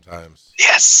things. Sometimes.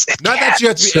 Yes. Not that you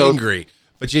have to be angry,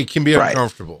 but you can be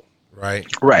uncomfortable, right?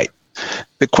 Right.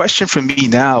 The question for me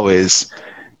now is,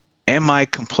 am I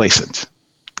complacent?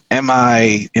 Am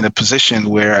I in a position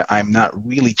where I'm not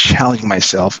really challenging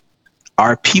myself?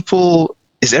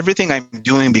 Is everything I'm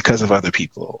doing because of other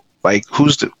people? Like,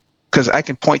 because I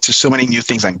can point to so many new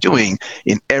things I'm doing.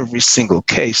 In every single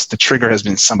case, the trigger has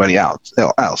been somebody else.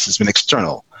 It's been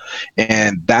external.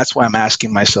 And that's why I'm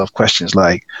asking myself questions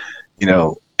like,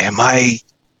 am I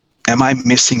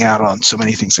missing out on so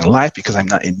many things in life because I'm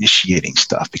not initiating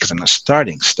stuff, because I'm not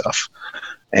starting stuff?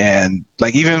 And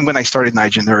like, even when I started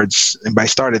Niger Nerds, and by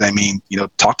started, I mean,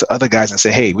 talk to other guys and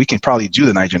say, hey, we can probably do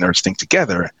the Niger Nerds thing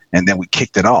together. And then we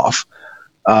kicked it off.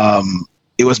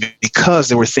 It was because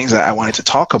there were things that I wanted to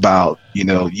talk about,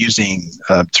 using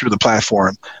through the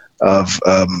platform of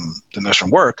the Nerds from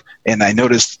Work. And I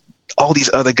noticed all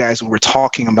these other guys who were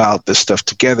talking about this stuff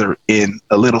together in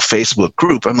a little Facebook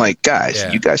group. I'm like, guys,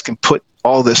 you guys can put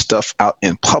all this stuff out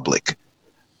in public.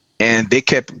 And they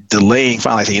kept delaying.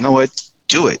 Finally, I said, you know what?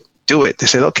 Do it. They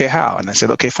said, okay, how? And I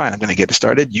said, okay, fine. I'm going to get it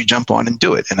started. You jump on and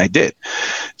do it. And I did.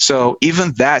 So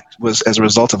even that was as a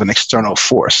result of an external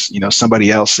force, somebody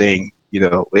else saying,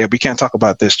 we can't talk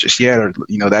about this just yet. Or,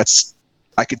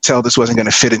 I could tell this wasn't going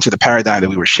to fit into the paradigm that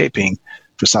we were shaping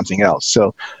for something else.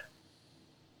 So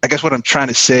I guess what I'm trying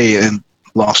to say, and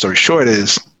long story short,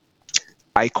 is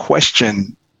I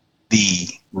question the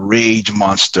rage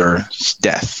monster's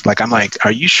death. Like, I'm like,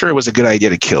 are you sure it was a good idea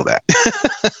to kill that?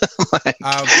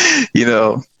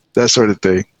 That sort of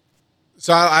thing.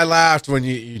 So I laughed when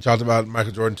you talked about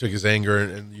Michael Jordan took his anger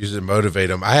and used it to motivate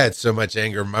him. I had so much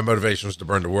anger. My motivation was to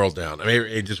burn the world down. I mean,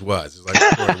 it just was. It's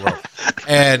like burn the world.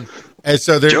 And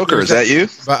so there's Joker, is that you?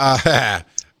 But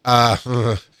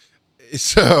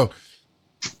so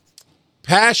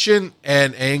passion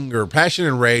and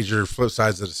rage are flip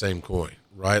sides of the same coin,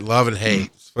 right? Love and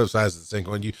hate, flip sides of the same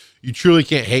coin. You truly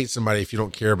can't hate somebody if you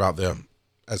don't care about them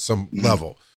at some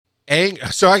level.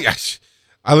 So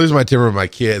I lose my temper with my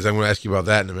kids. I'm going to ask you about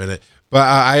that in a minute. But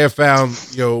I have found,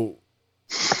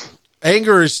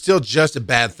 anger is still just a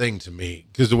bad thing to me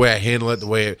because the way I handle it, the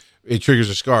way it triggers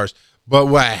the scars. But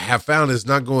what I have found is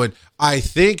not going, I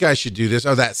think I should do this.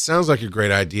 Oh, that sounds like a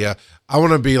great idea. I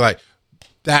want to be like,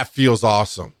 that feels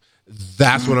awesome.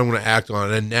 That's what I'm going to act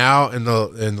on. And now in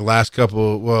the last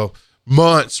couple,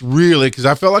 months, really, because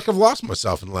I felt like I've lost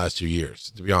myself in the last 2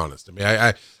 years, to be honest. I mean,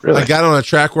 I got on a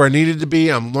track where I needed to be.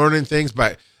 I'm learning things,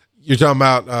 but you're talking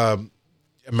about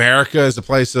America is a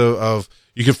place of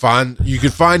you could find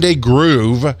a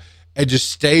groove and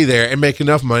just stay there and make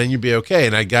enough money and you'd be okay.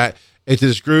 And I got into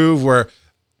this groove where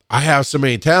I have so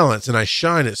many talents and I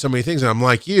shine at so many things. And I'm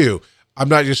like you, I'm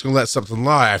not just going to let something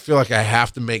lie. I feel like I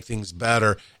have to make things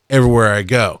better everywhere I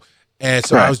go. And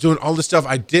so I was doing all the stuff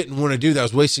I didn't want to do that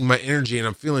was wasting my energy and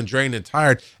I'm feeling drained and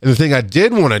tired. And the thing I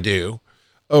did want to do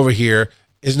over here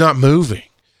is not moving.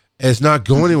 It's not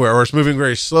going anywhere, or it's moving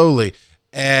very slowly.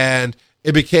 And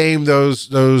it became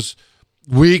those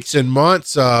weeks and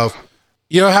months of,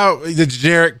 how the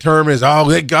generic term is, oh,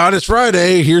 thank God it's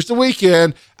Friday. Here's the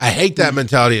weekend. I hate that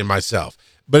mentality in myself.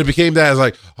 But it became that as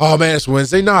like, oh man, it's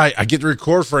Wednesday night. I get to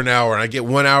record for an hour and I get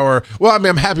 1 hour. Well, I mean,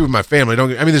 I'm happy with my family.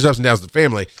 There's ups and downs with the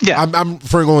family. Yeah. I'm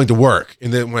for going to work.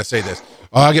 And then when I say this,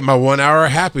 I get my 1 hour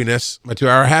of happiness, my 2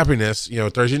 hour happiness,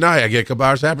 Thursday night, I get a couple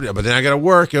hours of happiness, but then I got to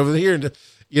work over here and,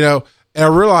 and I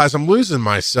realize I'm losing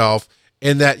myself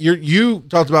in that you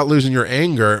talked about losing your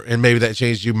anger and maybe that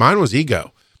changed you. Mine was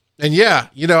ego. And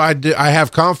I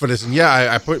have confidence and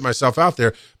I put myself out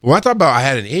there. But when I talk about I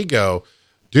had an ego,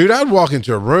 dude, I'd walk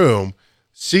into a room,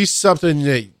 see something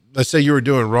that, let's say you were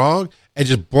doing wrong, and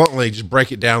just bluntly just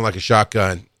break it down like a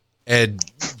shotgun. And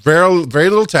very, very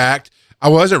little tact. I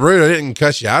wasn't rude. I didn't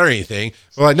cuss you out or anything.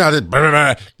 But like, no,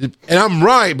 and I'm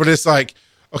right, but it's like,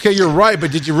 okay, you're right,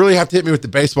 but did you really have to hit me with the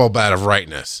baseball bat of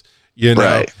rightness?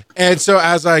 Right. And so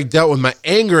as I dealt with my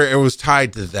anger, it was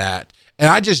tied to that. And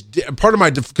I just, part of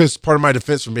my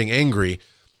defense from being angry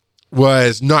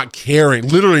was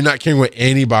literally not caring what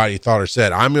anybody thought or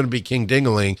said. I'm going to be King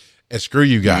Dingaling and screw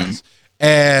you guys.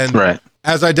 And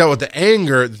as I dealt with the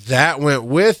anger, that went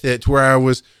with it to where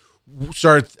I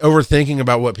started overthinking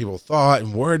about what people thought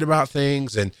and worried about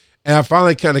things. And And I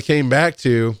finally kind of came back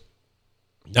to,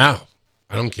 no,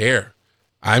 I don't care.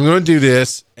 I'm going to do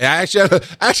this. And I actually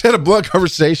had a blunt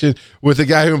conversation with the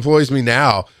guy who employs me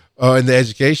now in the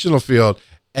educational field.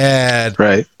 And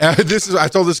right. I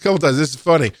told this a couple times. This is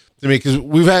funny to me because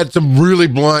we've had some really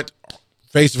blunt,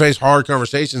 face-to-face, hard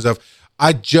conversations of,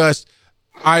 I'm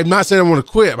not saying I want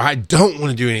to quit, but I don't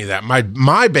want to do any of that.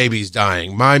 My baby's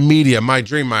dying. My media, my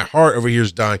dream, my heart over here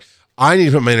is dying. I need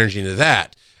to put my energy into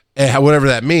that, and whatever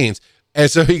that means.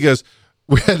 And so he goes,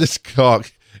 we had this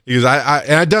talk. He goes,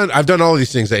 I've done all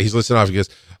these things that he's listing off. He goes,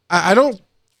 I don't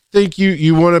think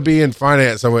you want to be in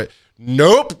finance. I went,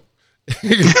 nope.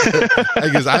 He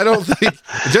goes, I don't think,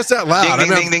 just out loud.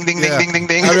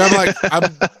 Ding. I'm like,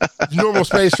 I'm normal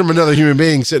space from another human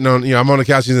being sitting on, I'm on the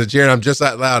couch in the chair and I'm just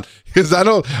that loud. Because I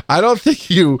don't think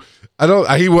he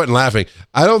wasn't laughing.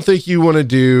 I don't think you want to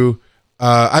do,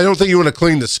 I don't think you want to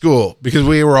clean the school because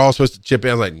we were all supposed to chip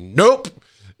in. I was like, nope.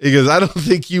 He goes, I don't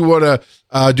think you want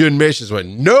to do admissions. I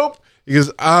went, nope. He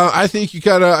goes, I think you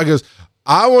I goes,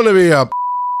 I want to be a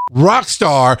rock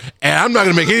star, and I'm not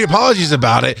going to make any apologies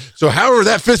about it. So however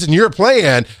that fits in your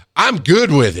plan, I'm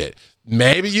good with it.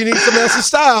 Maybe you need some else's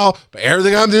style, but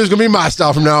everything I'm doing is going to be my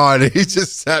style from now on. And he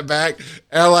just sat back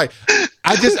and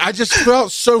I just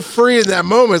felt so free in that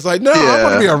moment. It's like, no, I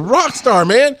want to be a rock star,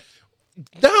 man.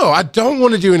 No, I don't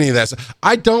want to do any of that stuff.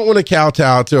 I don't want to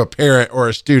kowtow to a parent or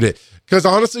a student. Because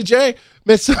honestly, Jay,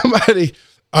 man,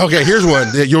 okay, here's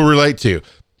one that you'll relate to.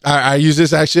 I use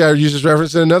this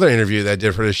reference in another interview that I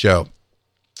did for the show.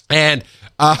 And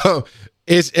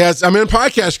it's as I'm in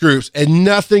podcast groups and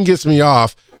nothing gets me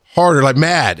off harder, like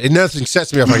mad. And nothing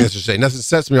sets me off, I guess you say. Nothing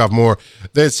sets me off more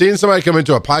than seeing somebody come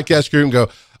into a podcast group and go,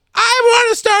 I want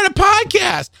to start a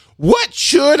podcast. What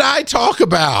should I talk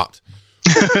about?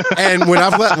 And when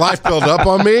I've let life build up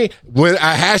on me, when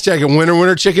I hashtag it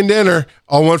winner chicken dinner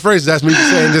on one phrase, that's me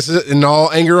saying this is in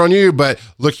all anger on you, but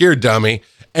look here, dummy.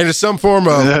 And it's some form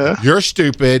of, you're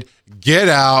stupid, get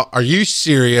out, are you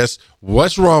serious,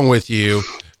 what's wrong with you?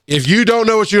 If you don't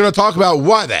know what you're going to talk about,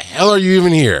 why the hell are you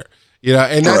even here?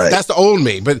 And that's the old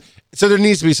me. But so there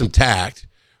needs to be some tact,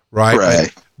 right?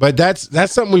 Right. But that's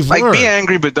something we've learned. Be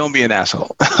angry, but don't be an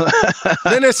asshole.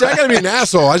 Then I got to be an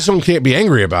asshole. I just can't be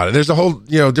angry about it. There's a whole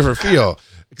different feel.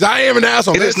 Because I am an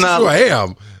asshole. That's who I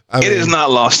am. It is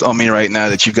not lost on me right now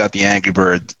that you got the Angry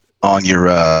Bird on your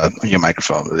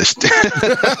microphone.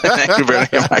 Angry Bird on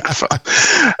your microphone.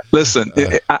 Listen,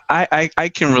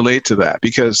 I can relate to that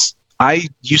because I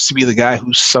used to be the guy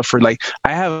who suffered. Like,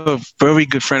 I have a very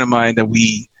good friend of mine that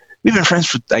we've been friends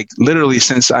for literally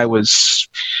since I'd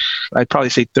probably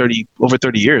say over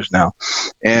 30 years now.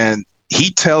 And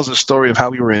he tells a story of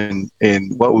how we were in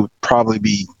what would probably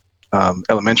be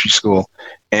elementary school.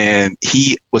 And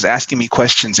he was asking me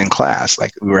questions in class.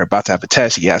 Like, we were about to have a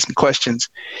test. He asked me questions.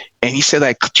 And he said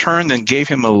I turned and gave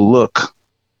him a look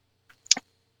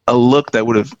that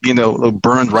would have,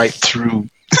 burned right through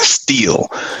steel.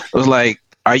 It was like,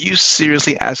 are you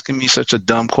seriously asking me such a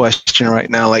dumb question right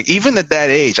now? Like, even at that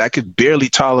age, I could barely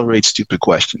tolerate stupid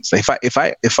questions. If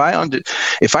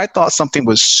I thought something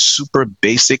was super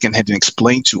basic and had been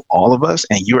explained to all of us,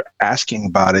 and you're asking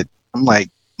about it, I'm like,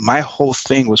 my whole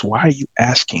thing was, why are you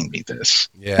asking me this?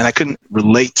 Yeah. And I couldn't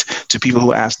relate to people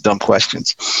who asked dumb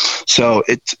questions. So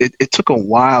it took a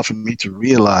while for me to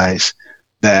realize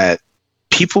that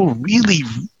people really,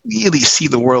 really see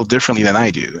the world differently than I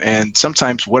do. And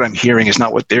sometimes what I'm hearing is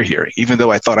not what they're hearing, even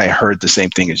though I thought I heard the same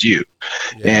thing as you.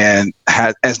 Yeah. And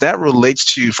as that relates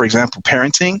to, for example,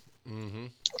 parenting,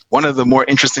 one of the more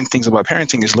interesting things about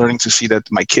parenting is learning to see that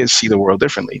my kids see the world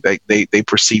differently. They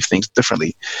perceive things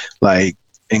differently. Like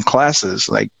in classes,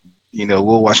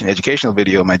 we'll watch an educational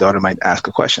video. My daughter might ask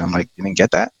a question. I'm like, you didn't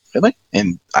get that? Really?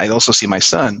 And I also see my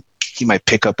son, he might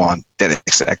pick up on that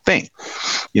exact thing.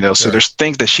 So there's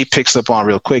things that she picks up on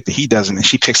real quick that he doesn't, and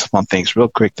she picks up on things real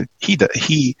quick that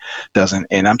he doesn't.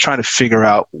 And I'm trying to figure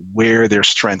out where their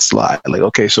strengths lie. Like,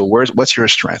 okay, so what's your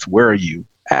strength? Where are you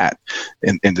at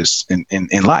in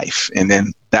life? And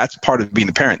then that's part of being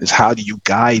a parent, is how do you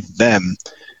guide them?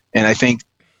 And I think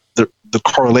the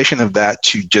correlation of that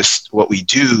to just what we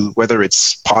do, whether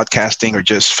it's podcasting or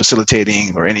just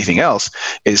facilitating or anything else,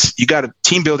 is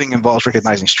team building involves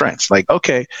recognizing strengths. Like,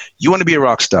 okay, you want to be a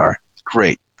rock star.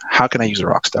 Great. How can I use a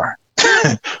rock star?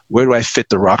 Where do I fit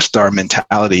the rock star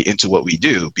mentality into what we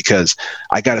do? Because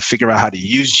I got to figure out how to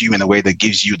use you in a way that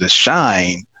gives you the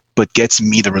shine, but gets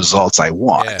me the results I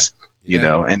want,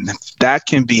 and that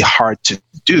can be hard to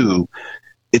do.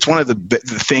 It's one of the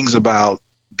things about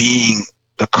being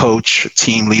a coach,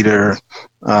 team leader,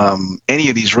 any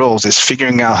of these roles, is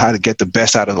figuring out how to get the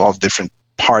best out of all the different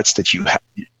parts that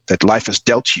that life has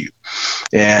dealt you.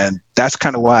 And that's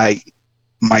kind of why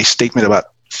my statement about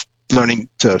learning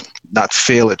to not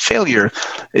fail at failure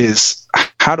is,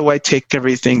 how do I take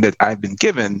everything that I've been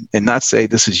given and not say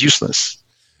this is useless?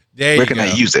 Where can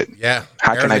I use it? Yeah.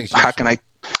 How can I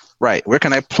right? Where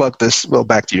can I plug this? Well,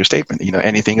 back to your statement,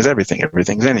 anything is everything.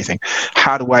 Everything's anything.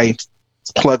 How do I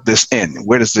plug this in?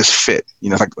 Where does this fit?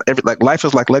 Like life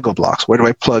is like Lego blocks. Where do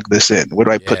I plug this in? Where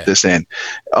do I put this in?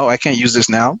 Oh, I can't use this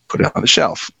now. Put it on the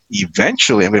shelf.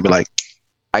 Eventually, I'm going to be like,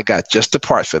 I got just the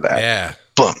part for that. Yeah.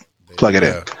 Boom. Plug it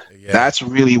in. Yeah. That's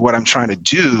really what I'm trying to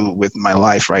do with my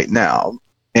life right now.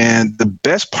 And the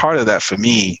best part of that for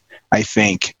me, I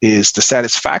think, is the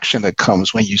satisfaction that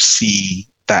comes when you see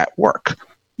that work.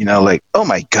 Like, oh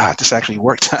my God, this actually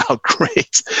worked out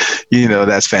great.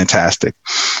 That's fantastic.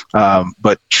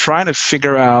 But trying to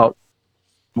figure out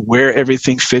where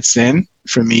everything fits in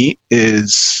for me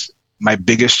is my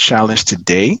biggest challenge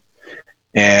today.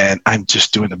 And I'm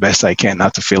just doing the best I can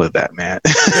not to feel it that, man.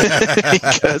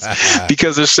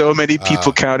 because there's so many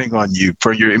people counting on you,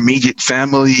 from your immediate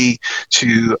family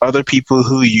to other people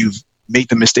who you've made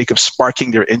the mistake of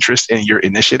sparking their interest in your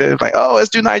initiative. Like, oh, let's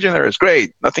do Niger Nerds.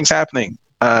 Great. Nothing's happening.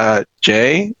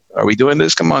 Jay, are we doing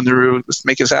this? Come on, Naru. Let's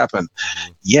make this happen.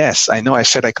 Yes, I know I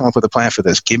said I come up with a plan for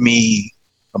this. Give me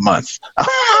a month.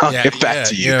 I'll get back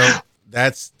to you.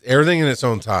 That's everything in its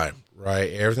own time.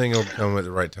 Right, everything will come at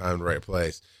the right time, the right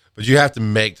place. But you have to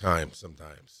make time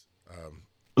sometimes.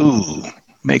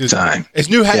 Make time. It's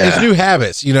new habits,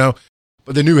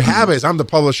 But the new habits. I'm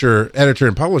the editor,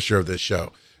 and publisher of this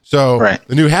show. So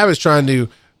the new habits, trying to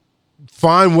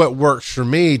find what works for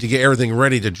me to get everything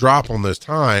ready to drop on those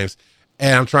times,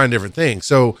 and I'm trying different things.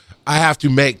 So I have to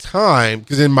make time,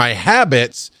 because in my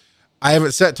habits, I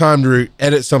haven't set time to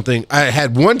edit something. I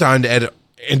had one time to edit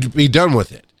and to be done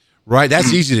with it. Right,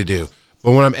 that's easy to do.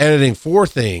 But when I'm editing 4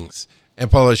 things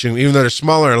and publishing, even though they're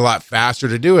smaller and a lot faster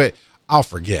to do it, I'll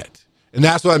forget. And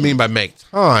that's what I mean by make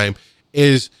time,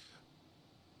 is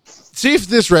see if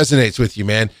this resonates with you,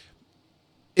 man.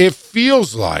 It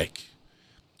feels like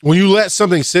when you let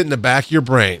something sit in the back of your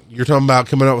brain, you're talking about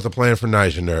coming up with a plan for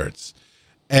Niger Nerds,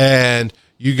 and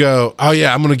you go, oh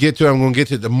yeah, I'm going to get to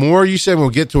it. The more you say I'm going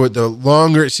to get to it, the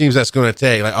longer it seems that's going to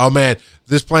take. Like, oh man,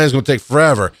 this plan is going to take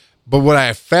forever. But what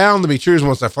I found to be true is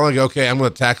once I finally go, okay, I'm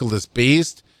going to tackle this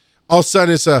beast, all of a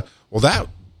sudden it's that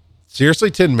seriously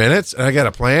 10 minutes and I got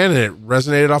a plan and it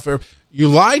resonated off of, you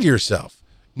lied to yourself.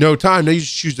 No time. No, you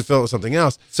just choose to fill it with something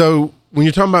else. So when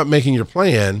you're talking about making your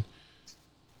plan,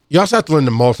 you also have to learn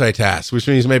to multitask, which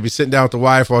means maybe sitting down with the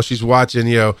wife while she's watching,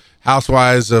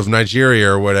 Housewives of Nigeria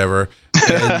or whatever.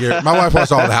 And my wife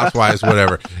watches all the Housewives,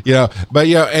 whatever, but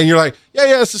and you're like,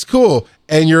 yeah, this is cool.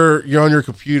 And you're on your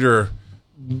computer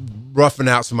roughing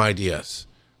out some ideas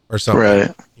or something,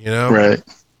 right? Right.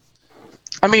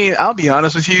 I mean, I'll be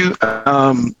honest with you.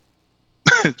 I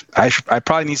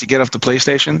probably need to get off the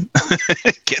PlayStation,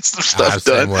 get some stuff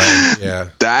done. Yeah,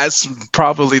 that's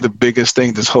probably the biggest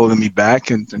thing that's holding me back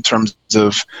in terms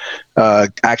of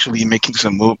actually making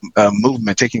some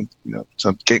movement, taking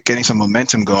getting some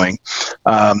momentum going.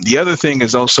 The other thing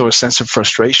is also a sense of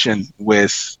frustration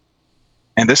with.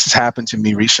 And this has happened to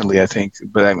me recently, I think,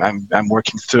 but I'm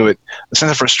working through it. A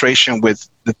sense of frustration with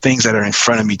the things that are in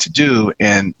front of me to do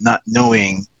and not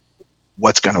knowing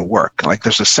what's going to work. Like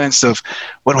there's a sense of,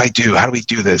 what do I do? How do we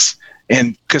do this?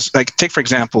 And because, like, take for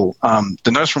example,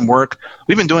 the Nerds from Work.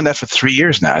 We've been doing that for 3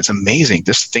 years now. It's amazing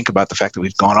just to think about the fact that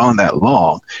we've gone on that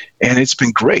long, and it's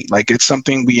been great. Like it's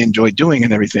something we enjoy doing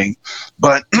and everything,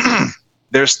 but.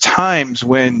 There's times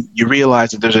when you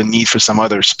realize that there's a need for some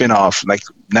other spin-off, like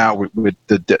now with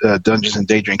the Dungeons and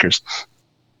Day Drinkers,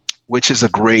 which is a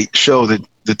great show that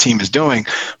the team is doing,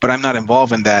 but I'm not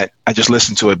involved in that. I just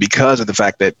listen to it because of the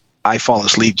fact that I fall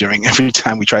asleep during every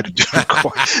time we try to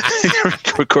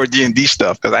record D&D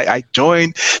stuff. Because I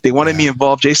joined, they wanted me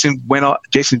involved. Jason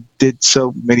did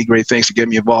so many great things to get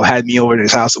me involved. Had me over at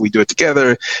his house, and we do it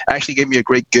together. Actually gave me a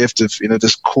great gift of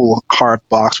this cool carved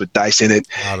box with dice in it.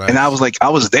 Oh, nice. And I was like, I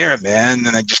was there, man,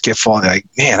 and I just kept falling. Like,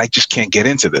 man, I just can't get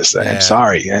into this. Yeah. I'm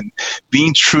sorry. And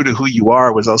being true to who you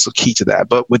are was also key to that.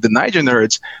 But with the Niger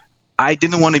Nerds, I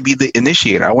didn't want to be the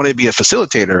initiator. I wanted to be a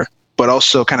facilitator, but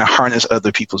also kind of harness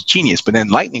other people's genius. But then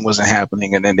lightning wasn't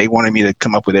happening, and then they wanted me to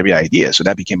come up with every idea. So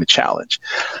that became a challenge.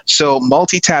 So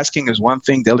multitasking is one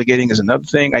thing. Delegating is another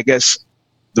thing. I guess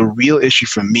the real issue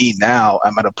for me now,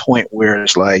 I'm at a point where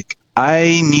it's like,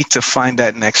 I need to find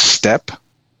that next step.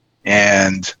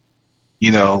 And,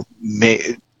 I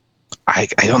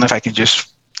don't know if I can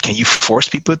you force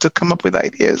people to come up with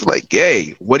ideas? Like,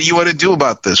 hey, what do you want to do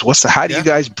about this? How do you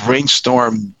guys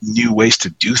brainstorm new ways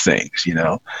to do things?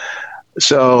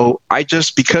 So I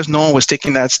just, because no one was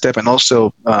taking that step, and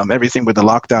also everything with the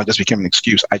lockdown just became an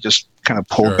excuse, I just kind of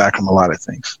pulled back from a lot of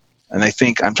things. And I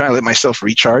think I'm trying to let myself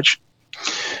recharge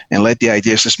and let the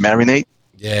ideas just marinate.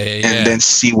 And then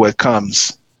see what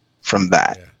comes from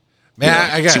that. Yeah.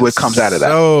 Man, I got see what comes out of that.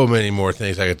 So many more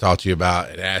things I could talk to you about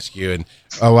and ask you, and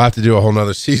we'll have to do a whole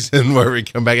nother season where we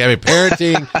come back. I mean,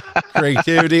 parenting,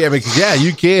 creativity. I mean, 'cause, yeah,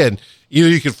 you can. Either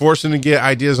you can force them to get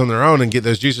ideas on their own and get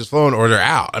those juices flowing, or they're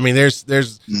out. I mean, there's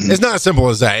it's not as simple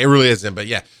as that. It really isn't. But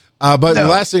yeah. But the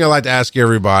last thing I'd like to ask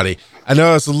everybody, I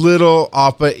know it's a little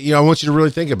off, but I want you to really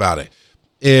think about it.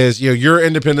 Is you're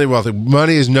independently wealthy.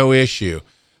 Money is no issue.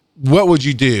 What would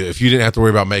you do if you didn't have to worry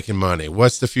about making money?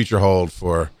 What's the future hold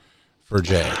for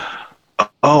Jay?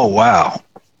 Oh, wow.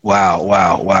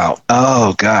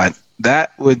 Oh, God.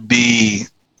 That would be,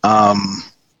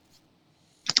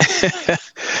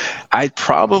 I'd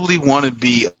probably want to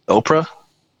be Oprah.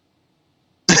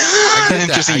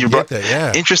 Interesting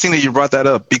that you brought that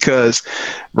up, because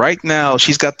right now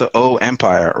she's got the O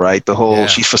empire, right?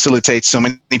 She facilitates so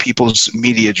many people's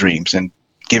media dreams and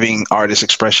giving artists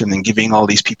expression and giving all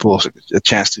these people a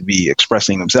chance to be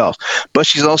expressing themselves. But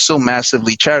she's also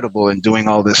massively charitable and doing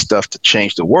all this stuff to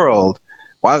change the world,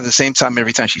 while at the same time,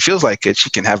 every time she feels like it, she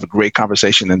can have a great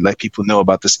conversation and let people know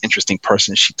about this interesting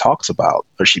person she talks about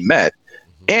or she met.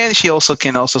 And she also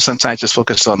can sometimes just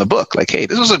focus on the book. Like, hey,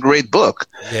 this was a great book.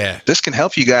 Yeah, this can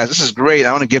help you guys. This is great.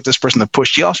 I want to give this person a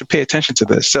push. You all should pay attention to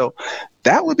this. So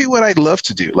that would be what I'd love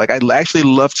to do. Like, I'd actually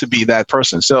love to be that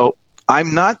person. So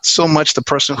I'm not so much the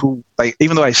person who, like,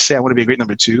 even though I say I want to be a great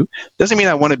number two, doesn't mean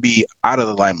I want to be out of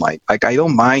the limelight. Like, I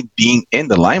don't mind being in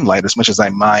the limelight as much as I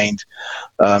mind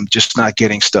just not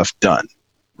getting stuff done.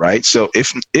 Right. So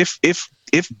if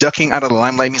ducking out of the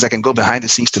limelight means I can go behind the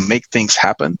scenes to make things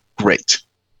happen, great.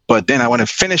 But then I want to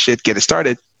finish it, get it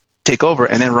started, take over,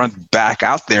 and then run back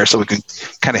out there so we can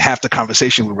kind of have the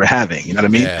conversation we were having. You know what I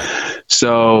mean? Yeah.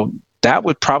 So that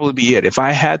would probably be it. If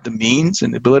I had the means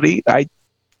and ability,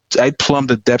 I'd plumb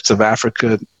the depths of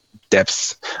Africa.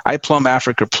 I'd plumb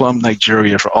Africa, plumb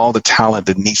Nigeria for all the talent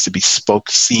that needs to be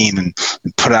seen and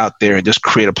put out there, and just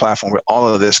create a platform where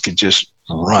all of this can just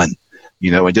run,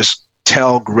 and just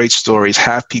tell great stories,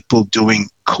 have people doing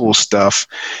cool stuff,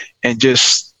 and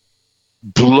just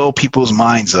blow people's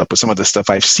minds up with some of the stuff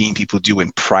I've seen people do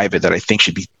in private that I think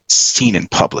should be seen in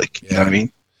public. You know what I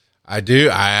mean? I do.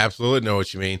 I absolutely know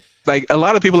what you mean. Like, a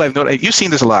lot of people I've noticed, you've seen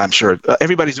this a lot, I'm sure.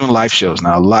 Everybody's doing live shows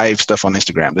now, live stuff on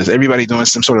Instagram. There's everybody doing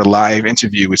some sort of live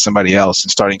interview with somebody else and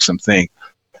starting something.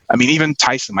 I mean, even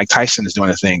Mike Tyson is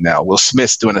doing a thing now. Will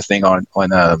Smith's doing a thing on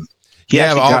but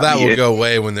all that will go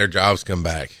away when their jobs come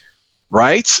back.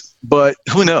 Right? But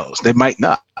who knows? They might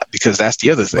not, because that's the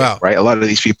other thing, right? A lot of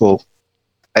these people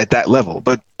at that level.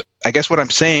 But I guess what I'm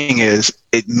saying is,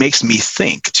 it makes me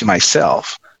think to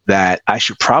myself that I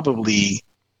should probably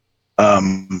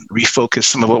refocus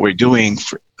some of what we're doing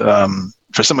for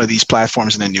some of these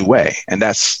platforms in a new way. And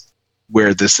that's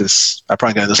where this is. I'm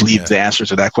probably going to just leave the answer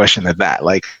to that question at that.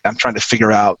 Like, I'm trying to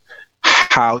figure out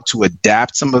how to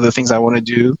adapt some of the things I want to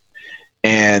do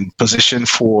and position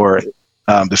for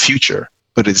the future,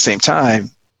 but at the same time,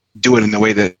 do it in a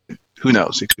way that, who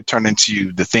knows, it could turn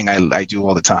into the thing I do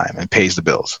all the time and pays the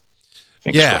bills.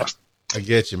 Fingers crossed. I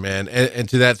get you, man. And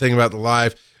to that thing about the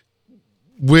live,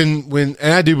 when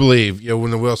and I do believe,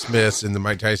 when the Will Smiths and the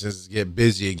Mike Tysons get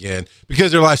busy again,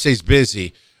 because their life stays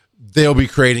busy, they'll be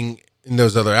creating in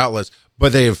those other outlets.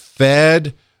 But they have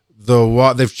fed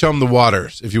they've chummed the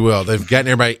waters, if you will. They've gotten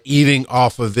everybody eating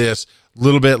off of this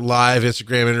little bit live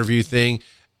Instagram interview thing,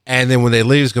 and then when they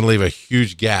leave, it's going to leave a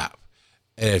huge gap.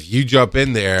 And if you jump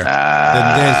in there,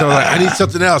 then so like, I need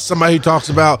something else. Somebody who talks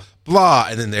about blah,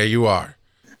 and then there you are.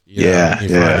 Yeah.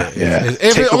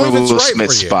 Take over Will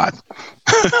Smith's spot.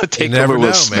 Take over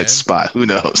Will Smith's spot. Who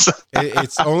knows?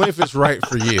 It's only if it's right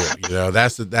for you.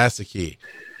 That's the key.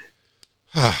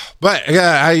 But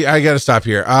I got to stop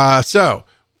here. So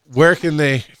where can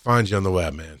they find you on the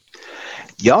web, man?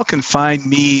 Y'all can find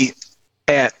me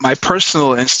at my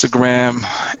personal Instagram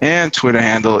and Twitter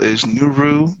handle is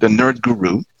Nuru, the Nerd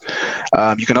Guru.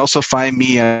 You can also find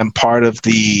me. I'm part of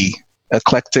the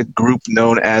eclectic group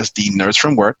known as the Nerds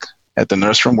from Work at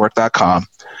thenerdsfromwork.com.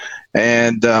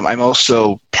 And I'm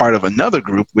also part of another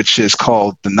group, which is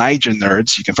called the Niger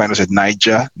Nerds. You can find us at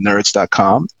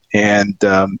nigernerds.com. And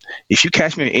if you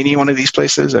catch me at any one of these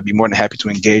places, I'd be more than happy to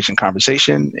engage in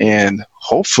conversation and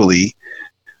hopefully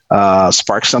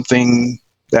spark something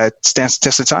that stands the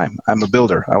test of time. I'm a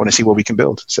builder. I want to see what we can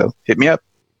build. So hit me up.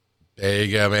 There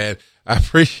you go, man. I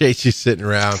appreciate you sitting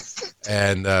around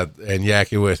and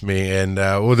yakking with me. And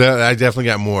I definitely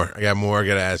got more. I got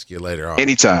to ask you later on.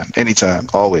 Anytime.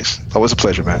 Always a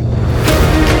pleasure, man.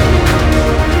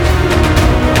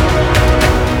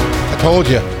 I told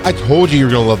you you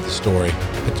were going to love the story.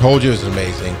 I told you it was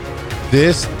amazing.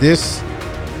 This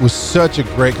was such a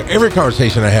great, every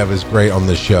conversation I have is great on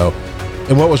this show.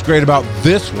 And what was great about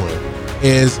this one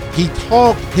is he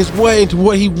talked his way into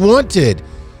what he wanted.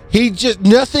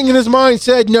 Nothing in his mind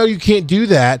said, no, you can't do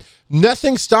that.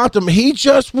 Nothing stopped him. He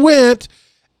just went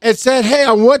and said, hey,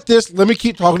 I want this. Let me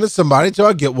keep talking to somebody until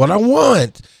I get what I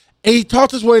want. And he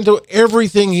talked his way into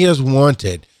everything he has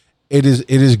wanted. It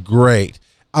is great.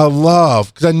 I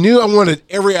love, because I knew I wanted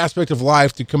every aspect of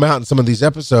life to come out in some of these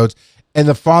episodes, and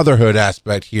the fatherhood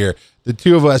aspect here, the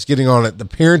two of us getting on it, the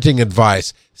parenting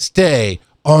advice, stay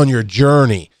on your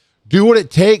journey. Do what it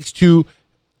takes to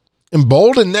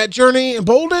embolden that journey,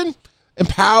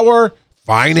 empower,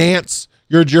 finance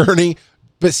your journey,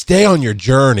 but stay on your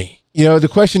journey. You know, the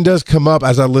question does come up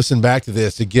as I listen back to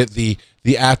this to get the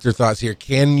afterthoughts here.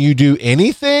 Can you do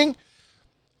anything?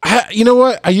 You know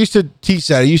what? I used to teach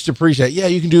that. I used to preach that. Yeah,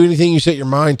 you can do anything you set your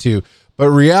mind to.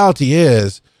 But reality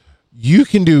is you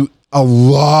can do a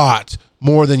lot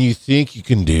more than you think you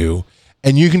can do.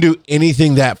 And you can do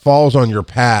anything that falls on your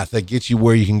path that gets you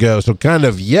where you can go. So kind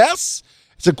of yes,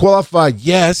 it's a qualified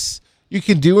yes. You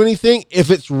can do anything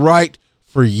if it's right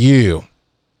for you.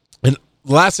 And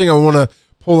the last thing I want to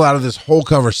pull out of this whole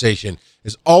conversation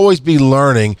is always be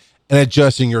learning and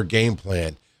adjusting your game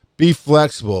plan. Be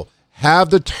flexible. Have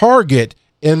the target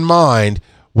in mind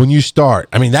when you start.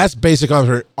 I mean, that's basic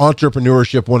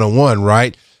entrepreneurship 101,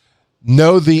 right?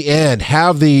 Know the end.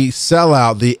 Have the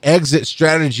sellout, the exit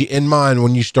strategy in mind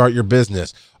when you start your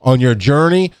business. On your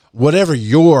journey, whatever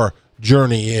your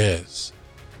journey is.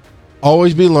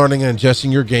 Always be learning and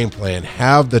adjusting your game plan.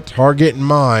 Have the target in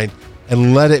mind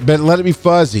and let it be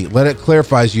fuzzy. Let it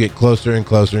clarify as you get closer and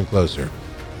closer and closer.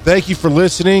 Thank you for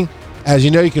listening. As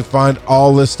you know, you can find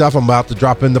all this stuff. I'm about to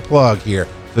drop in the plug here.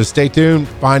 So stay tuned,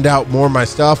 find out more of my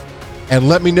stuff, and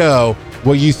let me know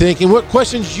what you think and what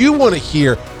questions you want to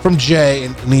hear from Jay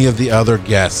and any of the other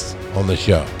guests on the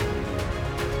show.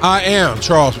 I am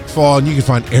Charles McFall, and you can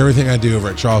find everything I do over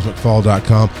at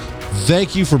charlesmcfall.com.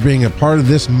 Thank you for being a part of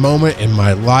this moment in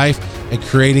my life and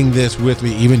creating this with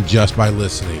me, even just by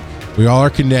listening. We all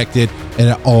are connected, and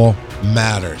it all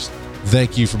matters.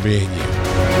 Thank you for being you.